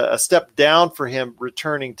it's a step down for him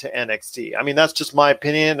returning to NXT. I mean, that's just my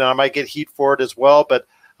opinion, and I might get heat for it as well, but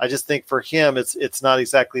I just think for him, it's not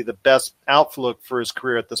exactly the best outlook for his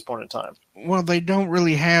career at this point in time. Well, they don't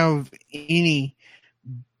really have any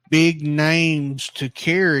big names to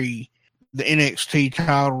carry the NXT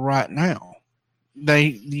title right now.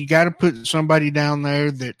 You got to put somebody down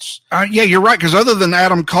there that's... yeah, you're right, because other than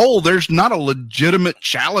Adam Cole, there's not a legitimate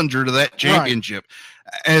challenger to that championship.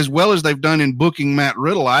 Right. As well as they've done in booking Matt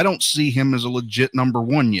Riddle, I don't see him as a legit number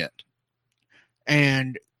one yet.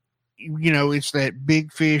 And... you know, it's that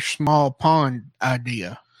big fish, small pond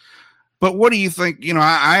idea. But what do you think? You know,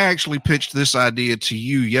 I actually pitched this idea to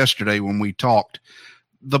you yesterday when we talked.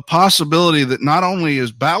 The possibility that not only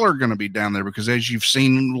is Balor going to be down there, because as you've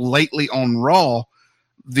seen lately on Raw,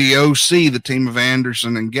 the OC, the team of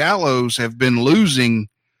Anderson and Gallows, have been losing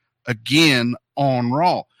again on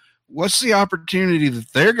Raw. What's the opportunity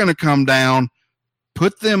that they're going to come down,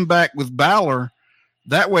 put them back with Balor?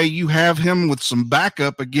 That way you have him with some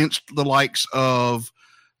backup against the likes of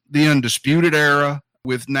the Undisputed Era,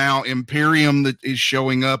 with now Imperium that is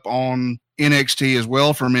showing up on NXT as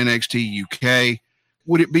well from NXT UK.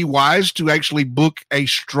 Would it be wise to actually book a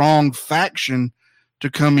strong faction to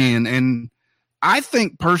come in? And I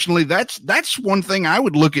think personally that's one thing I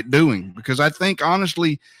would look at doing, because I think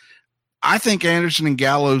honestly I think Anderson and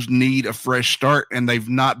Gallows need a fresh start, and they've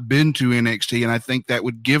not been to NXT, and I think that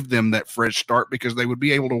would give them that fresh start because they would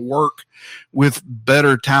be able to work with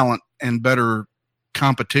better talent, and better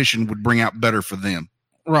competition would bring out better for them.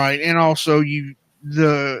 Right, and also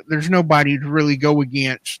there's nobody to really go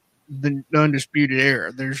against the Undisputed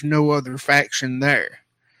Era. There's no other faction there,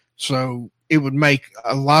 so it would make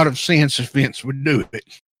a lot of sense if Vince would do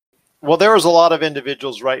it. Well, there is a lot of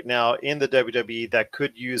individuals right now in the WWE that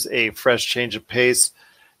could use a fresh change of pace,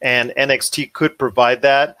 and NXT could provide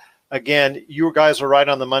that. Again, you guys are right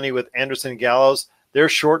on the money with Anderson and Gallows. Their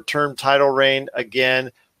short-term title reign,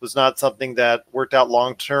 again, was not something that worked out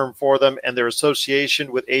long-term for them, and their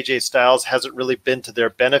association with AJ Styles hasn't really been to their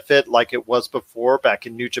benefit like it was before back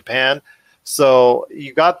in New Japan. So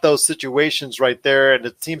you got those situations right there, and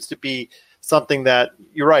it seems to be something that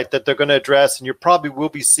you're right that they're going to address, and you probably will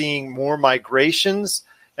be seeing more migrations.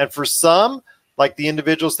 And for some, like the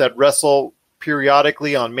individuals that wrestle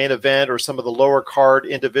periodically on Main Event or some of the lower card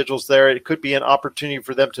individuals there, it could be an opportunity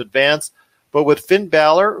for them to advance. But with Finn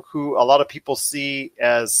Balor, who a lot of people see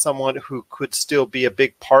as someone who could still be a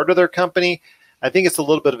big part of their company, I think it's a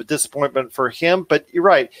little bit of a disappointment for him. But you're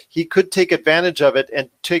right, he could take advantage of it and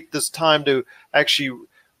take this time to actually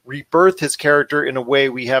rebirth his character in a way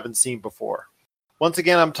we haven't seen before. Once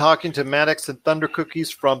again, I'm talking to Maddox and Thunder Cookies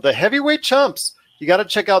from the Heavyweight Chumps. You got to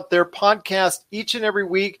check out their podcast each and every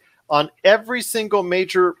week on every single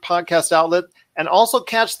major podcast outlet, and also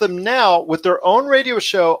catch them now with their own radio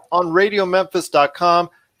show on RadioMemphis.com.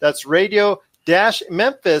 That's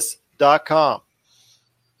radio-memphis.com.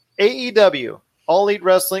 AEW, All Elite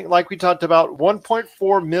Wrestling, like we talked about,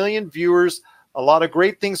 1.4 million viewers. A lot of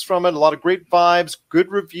great things from it, a lot of great vibes, good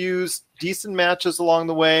reviews, decent matches along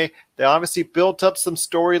the way. They obviously built up some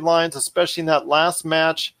storylines, especially in that last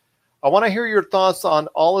match. I want to hear your thoughts on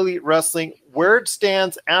All Elite Wrestling, where it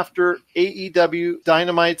stands after AEW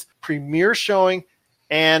Dynamite's premiere showing.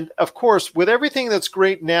 And, of course, with everything that's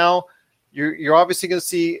great now, you're obviously going to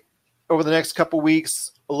see over the next couple weeks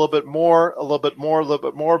a little bit more,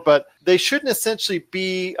 but they shouldn't essentially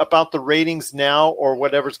be about the ratings now or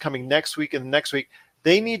whatever's coming next week and the next week.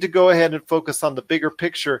 They need to go ahead and focus on the bigger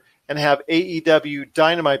picture and have AEW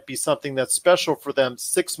Dynamite be something that's special for them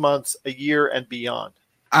 6 months, a year, and beyond.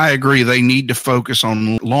 I agree. They need to focus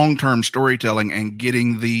on long-term storytelling and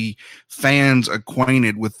getting the fans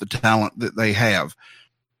acquainted with the talent that they have.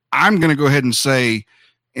 I'm going to go ahead and say,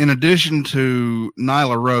 in addition to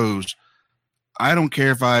Nyla Rose, I don't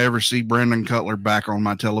care if I ever see Brandon Cutler back on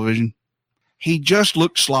my television. He just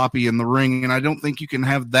looked sloppy in the ring, and I don't think you can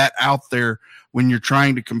have that out there when you're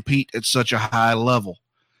trying to compete at such a high level.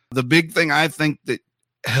 The big thing I think that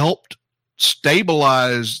helped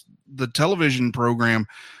stabilize the television program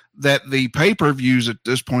that the pay-per-views at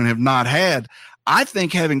this point have not had, I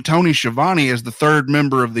think having Tony Schiavone as the third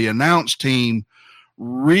member of the announce team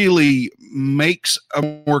really makes a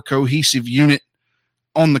more cohesive unit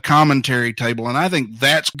on the commentary table. And I think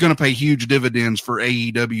that's going to pay huge dividends for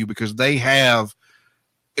AEW because they have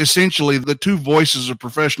essentially the two voices of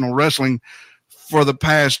professional wrestling for the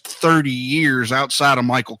past 30 years outside of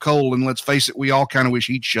Michael Cole. And let's face it, we all kind of wish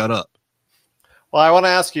he'd shut up. Well, I want to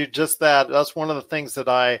ask you just that. That's one of the things that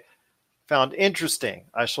I found interesting,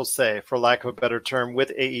 I shall say, for lack of a better term,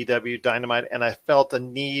 with AEW Dynamite. And I felt a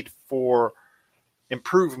need for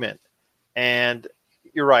improvement. And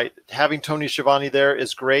you're right. Having Tony Schiavone there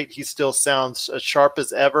is great. He still sounds as sharp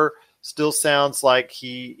as ever. Still sounds like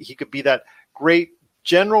he could be that great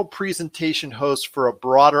general presentation host for a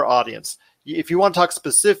broader audience. If you want to talk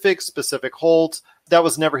specific holds, that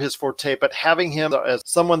was never his forte. But having him as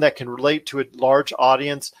someone that can relate to a large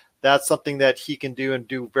audience, that's something that he can do and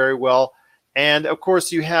do very well. And, of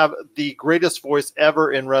course, you have the greatest voice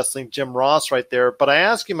ever in wrestling, Jim Ross, right there. But I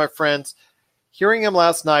ask you, my friends, hearing him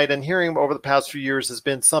last night and hearing him over the past few years has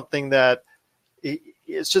been something that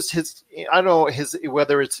it's just his, I don't know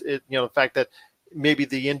whether it's the fact that maybe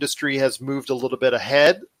the industry has moved a little bit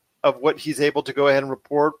ahead of what he's able to go ahead and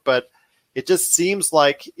report, but it just seems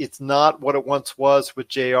like it's not what it once was with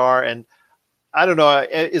JR. And I don't know,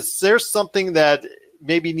 is there something that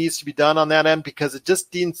maybe needs to be done on that end? Because it just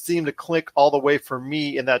didn't seem to click all the way for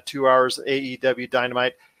me in that 2 hours AEW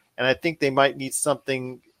Dynamite. And I think they might need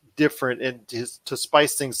something different and to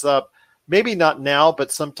spice things up, maybe not now,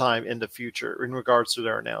 but sometime in the future in regards to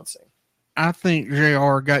their announcing. I think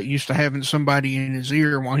JR got used to having somebody in his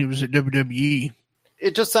ear while he was at WWE.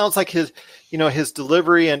 It just sounds like his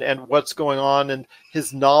delivery and what's going on and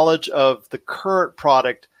his knowledge of the current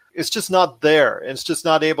product is just not there. And it's just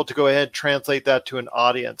not able to go ahead and translate that to an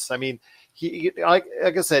audience. I mean, he like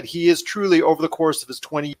I said, he is truly, over the course of his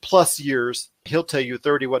 20 plus years, he'll tell you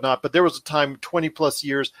 30 whatnot, but there was a time 20 plus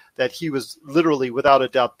years that he was literally, without a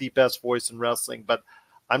doubt, the best voice in wrestling. But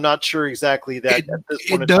I'm not sure exactly that at this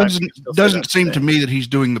point. It doesn't seem to me that he's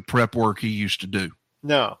doing the prep work he used to do.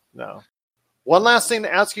 No. One last thing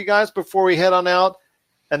to ask you guys before we head on out,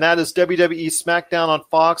 and that is WWE SmackDown on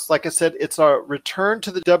Fox. Like I said, it's a return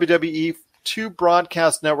to the WWE 2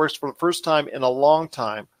 broadcast networks for the first time in a long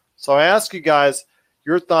time. So I ask you guys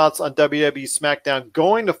your thoughts on WWE SmackDown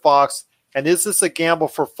going to Fox, and is this a gamble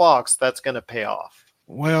for Fox that's going to pay off?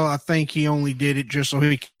 Well, I think he only did it just so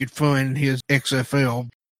he could fund his XFL.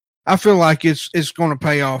 I feel like it's going to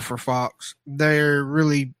pay off for Fox. They're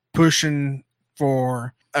really pushing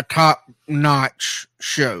for a top-notch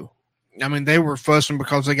show. I mean, they were fussing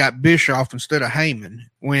because they got Bischoff instead of Heyman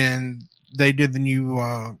when they did the new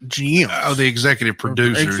GM. Oh, the executive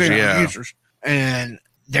producers, producers. And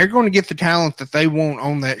they're going to get the talent that they want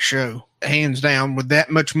on that show, hands down. With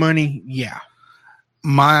that much money, yeah.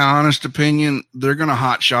 My honest opinion, they're going to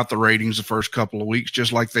hotshot the ratings the first couple of weeks,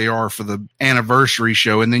 just like they are for the anniversary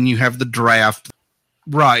show. And then you have the draft.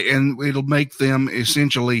 Right. And it'll make them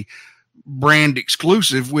essentially brand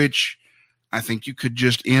exclusive, which I think you could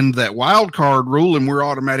just end that wild card rule and we're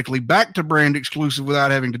automatically back to brand exclusive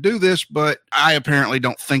without having to do this. But I apparently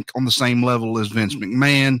don't think on the same level as Vince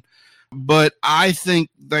McMahon. But I think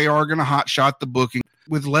they are going to hotshot the booking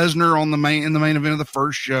with Lesnar in the main event of the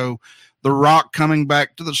first show. The Rock coming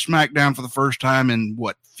back to the SmackDown for the first time in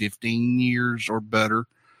 15 years or better.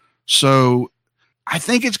 So I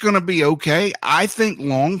think it's going to be okay. I think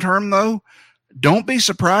long term though, don't be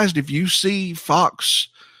surprised if you see Fox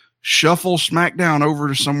shuffle SmackDown over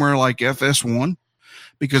to somewhere like FS1,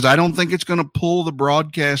 because I don't think it's going to pull the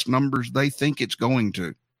broadcast numbers they think it's going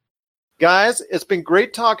to. Guys, it's been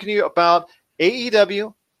great talking to you about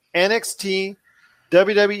AEW, NXT,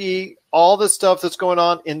 WWE, all the stuff that's going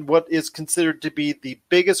on in what is considered to be the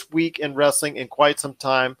biggest week in wrestling in quite some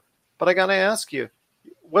time. But I got to ask you,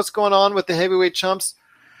 what's going on with the Heavyweight Chumps?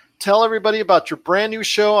 Tell everybody about your brand new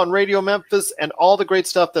show on Radio Memphis and all the great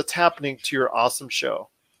stuff that's happening to your awesome show.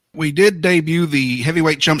 We did debut the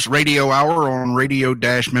Heavyweight Chumps Radio Hour on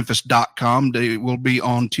radio-memphis.com. It will be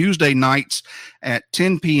on Tuesday nights at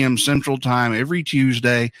 10 p.m. Central Time every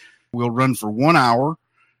Tuesday. We'll run for 1 hour.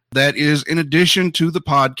 That is in addition to the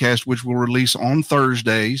podcast, which we'll release on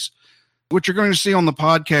Thursdays. What you're going to see on the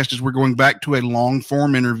podcast is we're going back to a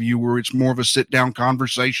long-form interview where it's more of a sit-down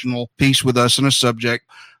conversational piece with us and a subject.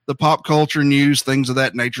 The pop culture news, things of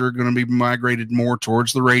that nature, are going to be migrated more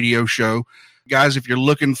towards the radio show. Guys, if you're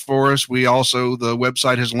looking for us, the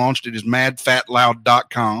website has launched. It is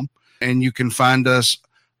madfatloud.com, and you can find us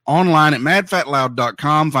online at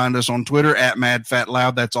madfatloud.com. Find us on Twitter at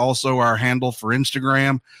madfatloud. That's also our handle for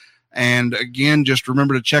Instagram. And again, just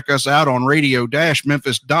remember to check us out on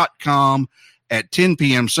radio-memphis.com at 10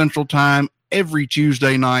 p.m. Central Time every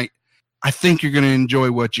Tuesday night. I think you're going to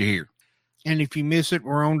enjoy what you hear. And if you miss it,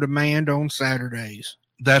 we're on demand on Saturdays.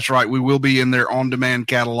 That's right. We will be in their on-demand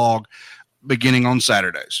catalog beginning on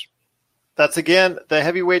Saturdays. That's, again, the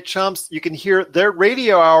Heavyweight Chumps. You can hear their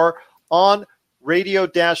radio hour on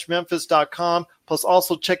radio-memphis.com. Plus,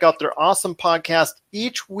 also check out their awesome podcast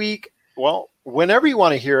each week. Well, whenever you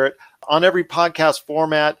want to hear it, on every podcast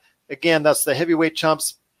format. Again, that's the Heavyweight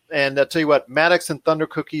Chumps. And I'll tell you what, Maddox and Thunder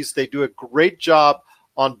Cookies, they do a great job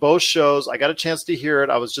on both shows. I got a chance to hear it.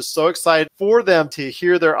 I was just so excited for them to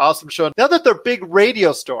hear their awesome show. Now that they're big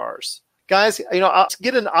radio stars, guys, I'll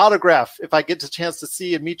get an autograph if I get the chance to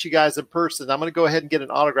see and meet you guys in person. I'm going to go ahead and get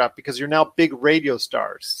an autograph because you're now big radio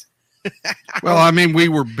stars. Well, I mean, we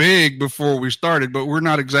were big before we started, but we're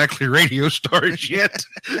not exactly radio stars yet.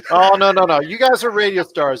 Oh, no. You guys are radio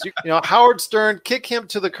stars. Howard Stern, kick him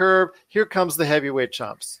to the curb. Here comes the Heavyweight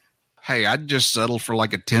Chumps. Hey, I'd just settle for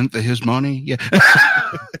like a tenth of his money. Yeah.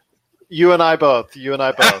 You and I both.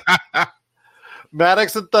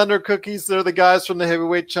 Maddox and Thunder Cookies, they're the guys from the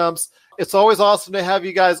Heavyweight Chumps. It's always awesome to have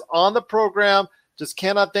you guys on the program. Just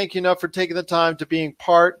cannot thank you enough for taking the time to being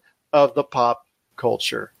part of the pop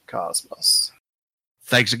culture cosmos.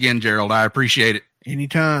 Thanks again, Gerald. I appreciate it.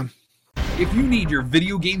 Anytime. If you need your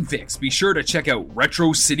video game fix, be sure to check out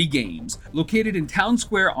Retro City Games. Located in Town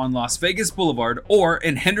Square on Las Vegas Boulevard or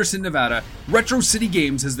in Henderson, Nevada, Retro City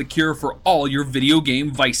Games has the cure for all your video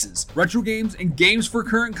game vices. Retro games and games for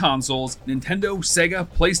current consoles, Nintendo, Sega,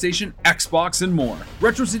 PlayStation, Xbox, and more.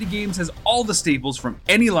 Retro City Games has all the staples from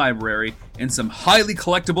any library and some highly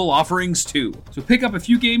collectible offerings too. So pick up a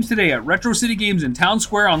few games today at Retro City Games in Town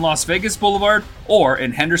Square on Las Vegas Boulevard or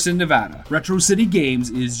in Henderson, Nevada. Retro City Games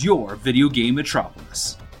is your video game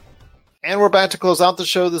metropolis. And we're back to close out the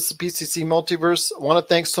show. This is PCC Multiverse. I want to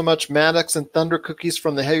thank so much Maddox and Thunder Cookies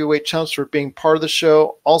from the Heavyweight Chumps for being part of the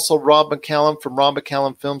show. Also, Rob McCallum from Rob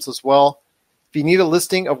McCallum Films as well. If you need a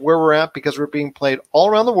listing of where we're at, because we're being played all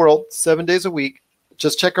around the world, 7 days a week,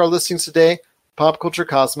 just check our listings today, Pop Culture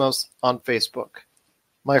Cosmos on Facebook.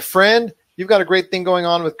 My friend, you've got a great thing going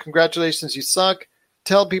on with Congratulations, You Suck.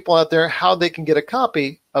 Tell people out there how they can get a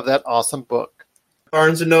copy of that awesome book.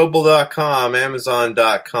 BarnesandNoble.com,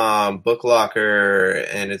 Amazon.com, Book Locker,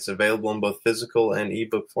 and it's available in both physical and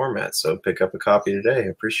ebook formats. So pick up a copy today. I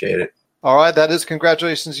appreciate it. All right, that is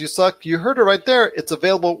Congratulations, You Suck. You heard it right there. It's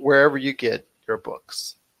available wherever you get your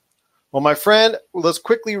books. Well, my friend, let's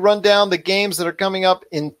quickly run down the games that are coming up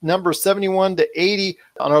in number 71 to 80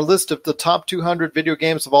 on our list of the top 200 video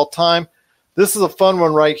games of all time. This is a fun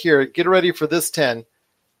one right here. Get ready for this 10.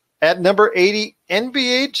 At number 80,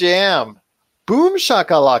 NBA Jam. Boom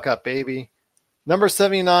shakalaka, baby. Number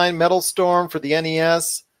 79, Metal Storm for the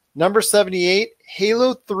NES. Number 78,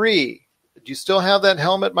 Halo 3. Do you still have that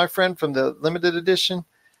helmet, my friend, from the limited edition?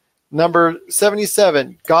 Number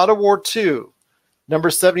 77, God of War 2.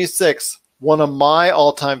 Number 76, one of my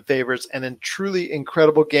all-time favorites and a truly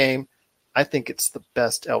incredible game. I think it's the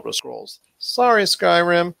best Elder Scrolls. Sorry,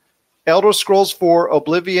 Skyrim. Elder Scrolls 4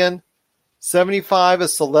 Oblivion. 75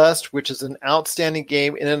 is Celeste, which is an outstanding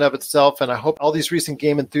game in and of itself, and I hope all these recent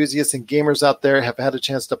game enthusiasts and gamers out there have had a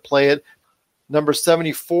chance to play it. Number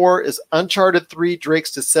 74 is Uncharted 3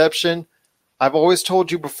 Drake's Deception. I've always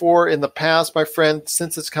told you before in the past, my friend,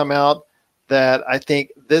 since it's come out, that I think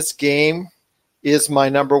this game is my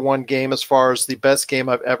number one game as far as the best game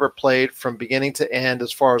I've ever played from beginning to end,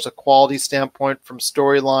 as far as a quality standpoint, from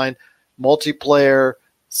storyline, multiplayer,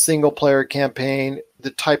 single-player campaign,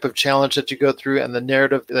 the type of challenge that you go through, and the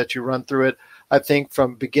narrative that you run through it. I think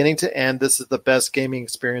from beginning to end, this is the best gaming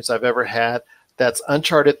experience I've ever had. That's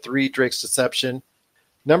Uncharted 3 Drake's Deception.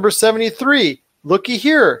 Number 73, looky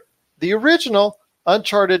here, the original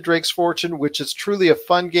Uncharted Drake's Fortune, which is truly a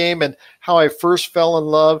fun game and how I first fell in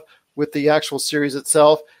love with the actual series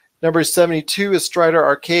itself. Number 72 is Strider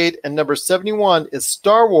Arcade, and number 71 is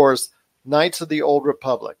Star Wars Knights of the Old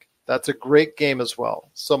Republic. That's a great game as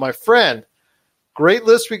well. So, my friend, great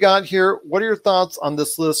list we got here. What are your thoughts on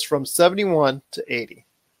this list from 71 to 80?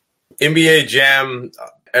 NBA Jam,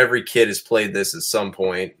 every kid has played this at some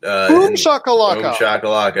point. Boom shakalaka. Boom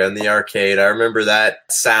shakalaka in the arcade. I remember that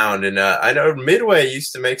sound. And I know Midway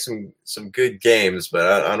used to make some good games, but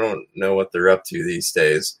I don't know what they're up to these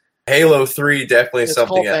days. Halo 3, definitely it's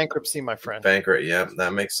something. It's called Bankruptcy, my friend. Bankrupt, yeah,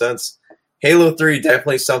 that makes sense. Halo 3,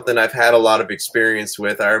 definitely something I've had a lot of experience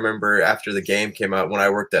with. I remember after the game came out, when I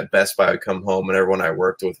worked at Best Buy, I would come home and everyone I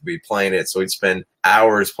worked with would be playing it. So we'd spend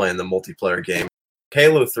hours playing the multiplayer game.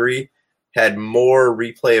 Halo 3 had more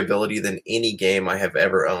replayability than any game I have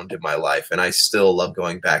ever owned in my life, and I still love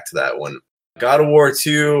going back to that one. God of War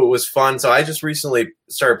 2 was fun, so I just recently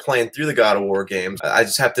started playing through the God of War games. I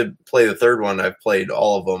just have to play the third one. I've played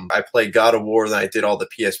all of them. I played God of War, then I did all the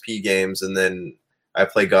PSP games, and then I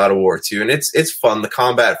play God of War 2, and it's fun. The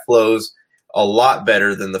combat flows a lot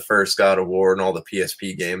better than the first God of War and all the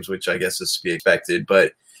PSP games, which I guess is to be expected.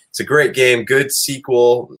 But it's a great game, good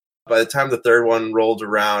sequel. By the time the third one rolled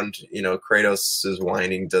around, Kratos'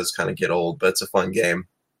 whining does kind of get old, but it's a fun game.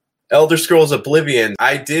 Elder Scrolls Oblivion.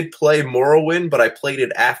 I did play Morrowind, but I played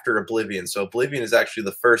it after Oblivion. So Oblivion is actually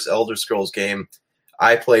the first Elder Scrolls game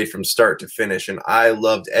I played from start to finish, and I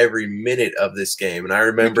loved every minute of this game. And I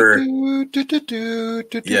remember, the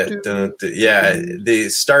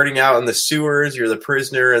starting out in the sewers, you're the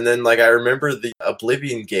prisoner, and then I remember the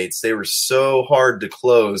Oblivion gates. They were so hard to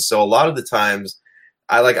close. So a lot of the times,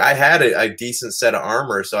 I had a decent set of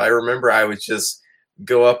armor, so I remember I would just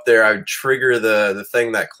go up there, I would trigger the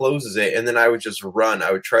thing that closes it, and then I would just run.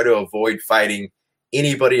 I would try to avoid fighting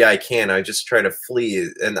anybody I can. I just try to flee.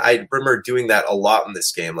 And I remember doing that a lot in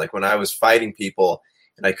this game. Like when I was fighting people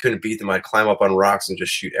and I couldn't beat them, I'd climb up on rocks and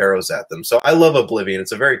just shoot arrows at them. So I love Oblivion.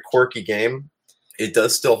 It's a very quirky game. It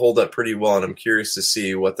does still hold up pretty well, and I'm curious to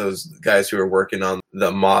see what those guys who are working on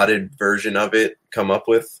the modded version of it come up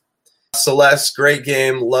with. Celeste, great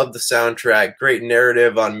game. Love the soundtrack. Great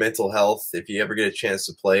narrative on mental health. If you ever get a chance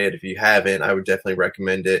to play it, if you haven't, I would definitely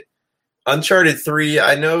recommend it. Uncharted 3,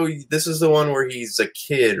 I know this is the one where he's a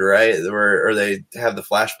kid, right? Or they have the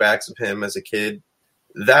flashbacks of him as a kid.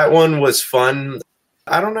 That one was fun.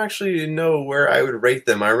 I don't actually know where I would rate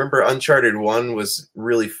them. I remember Uncharted 1 was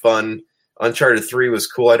really fun. Uncharted 3 was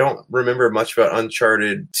cool. I don't remember much about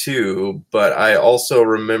Uncharted 2, but I also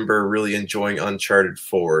remember really enjoying Uncharted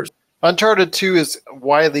 4. Uncharted 2 is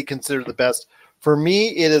widely considered the best. For me,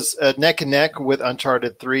 it is neck and neck with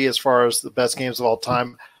Uncharted 3 as far as the best games of all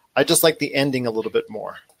time. I just like the ending a little bit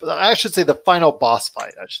more. But I should say the final boss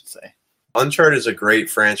fight, I should say. Uncharted is a great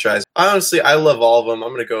franchise. Honestly, I love all of them.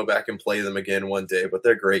 I'm going to go back and play them again one day, but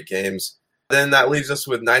they're great games. Then that leaves us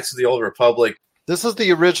with Knights of the Old Republic. This is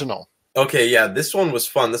the original. Okay, yeah, this one was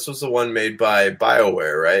fun. This was the one made by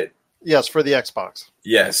BioWare, right? Yes, for the Xbox.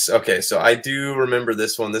 Yes, okay, so I do remember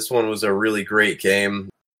this one. This one was a really great game.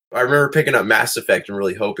 I remember picking up Mass Effect and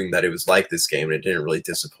really hoping that it was like this game, and it didn't really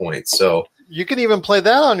disappoint. So you can even play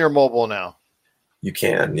that on your mobile now. You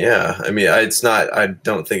can, yeah. I mean, it's not, I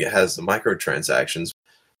don't think it has the microtransactions.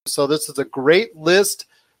 So this is a great list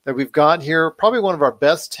that we've got here. Probably one of our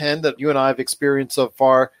best 10 that you and I have experienced so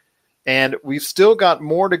far. And we've still got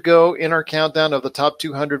more to go in our countdown of the top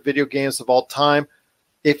 200 video games of all time.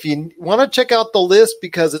 If you want to check out the list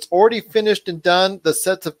because it's already finished and done, the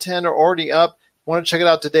sets of 10 are already up. If you want to check it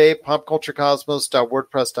out today,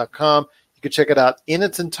 popculturecosmos.wordpress.com. You can check it out in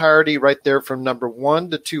its entirety right there from number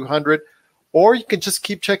 1 to 200. Or you can just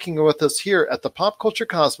keep checking with us here at the Pop Culture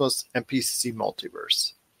Cosmos and PCC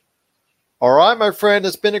Multiverse. All right, my friend,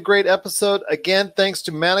 it's been a great episode. Again, thanks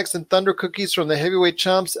to Mannix and Thunder Cookies from the Heavyweight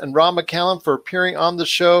Chumps and Rob McCallum for appearing on the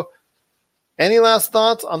show. Any last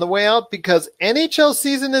thoughts on the way out? Because NHL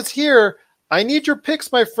season is here. I need your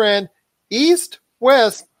picks, my friend. East,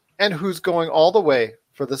 West, and who's going all the way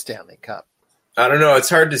for the Stanley Cup? I don't know. It's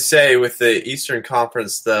hard to say. With the Eastern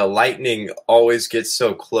Conference, the Lightning always gets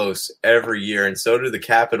so close every year, and so do the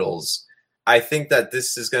Capitals. I think that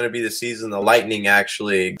this is going to be the season the Lightning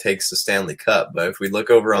actually takes the Stanley Cup. But if we look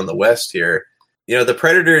over on the West here, you know, the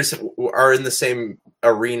Predators are in the same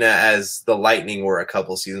arena as the Lightning were a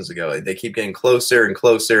couple seasons ago. They keep getting closer and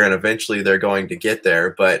closer, and eventually they're going to get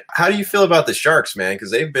there. But how do you feel about the Sharks, man?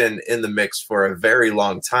 Because they've been in the mix for a very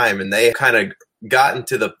long time, and they kind of gotten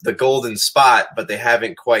to the golden spot, but they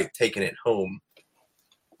haven't quite taken it home.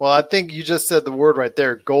 Well, I think you just said the word right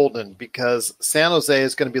there, golden, because San Jose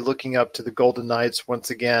is going to be looking up to the Golden Knights once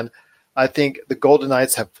again. I think the Golden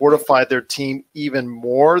Knights have fortified their team even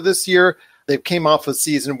more this year. They came off a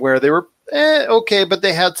season where they were okay, but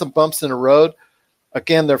they had some bumps in the road.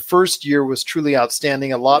 Again, their first year was truly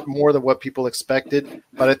outstanding, a lot more than what people expected.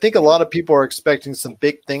 But I think a lot of people are expecting some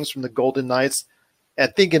big things from the Golden Knights. I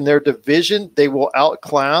think in their division, they will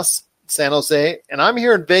outclass San Jose. And I'm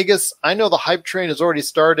here in Vegas. I know the hype train has already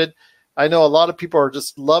started. I know a lot of people are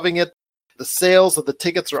just loving it. The sales of the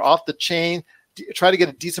tickets are off the chain. Try to get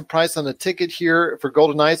a decent price on a ticket here for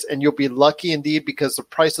Golden Knights, and you'll be lucky indeed because the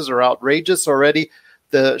prices are outrageous already.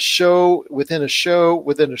 The show within a show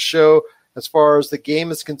within a show, as far as the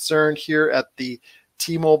game is concerned here at the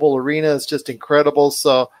T-Mobile Arena, is just incredible.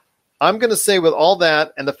 So I'm going to say with all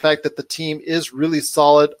that and the fact that the team is really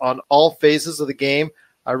solid on all phases of the game,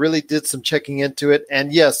 I really did some checking into it.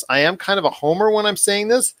 And yes, I am kind of a homer when I'm saying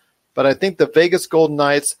this, but I think the Vegas Golden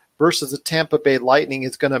Knights versus the Tampa Bay Lightning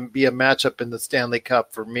is going to be a matchup in the Stanley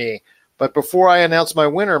Cup for me. But before I announce my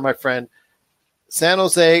winner, my friend, San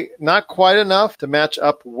Jose, not quite enough to match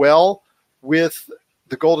up well with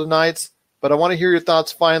the Golden Knights, but I want to hear your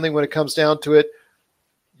thoughts finally when it comes down to it.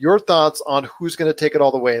 Your thoughts on who's going to take it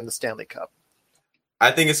all the way in the Stanley Cup?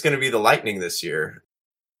 I think it's going to be the Lightning this year.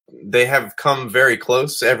 They have come very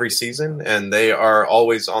close every season, and they are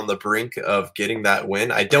always on the brink of getting that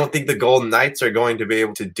win. I don't think the Golden Knights are going to be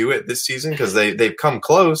able to do it this season because they've come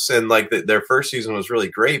close, and like their first season was really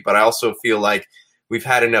great. But I also feel like we've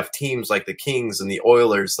had enough teams like the Kings and the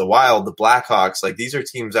Oilers, the Wild, the Blackhawks. Like these are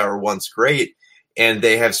teams that were once great, and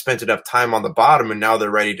they have spent enough time on the bottom, and now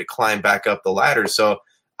they're ready to climb back up the ladder. So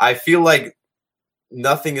I feel like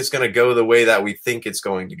nothing is going to go the way that we think it's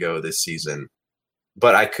going to go this season.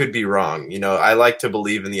 But I could be wrong. You know, I like to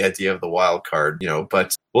believe in the idea of the wild card, you know,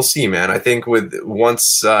 but we'll see, man. I think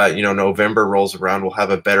once November rolls around, we'll have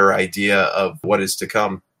a better idea of what is to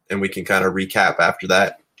come, and we can kind of recap after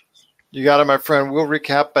that. You got it, my friend. We'll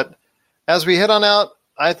recap. But as we head on out,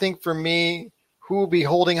 I think for me, who will be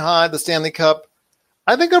holding high the Stanley Cup?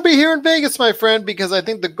 I think I'll be here in Vegas, my friend, because I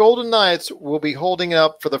think the Golden Knights will be holding it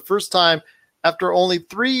up for the first time after only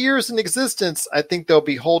 3 years in existence. I think they'll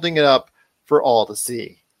be holding it up for all to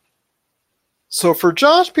see. So for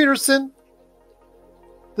Josh Peterson,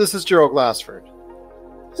 this is Gerald Glassford.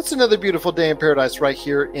 It's another beautiful day in paradise right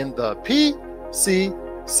here in the PCC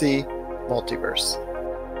Multiverse.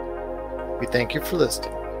 We thank you for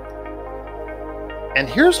listening. And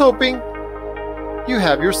here's hoping you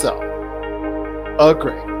have yourself a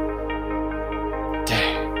great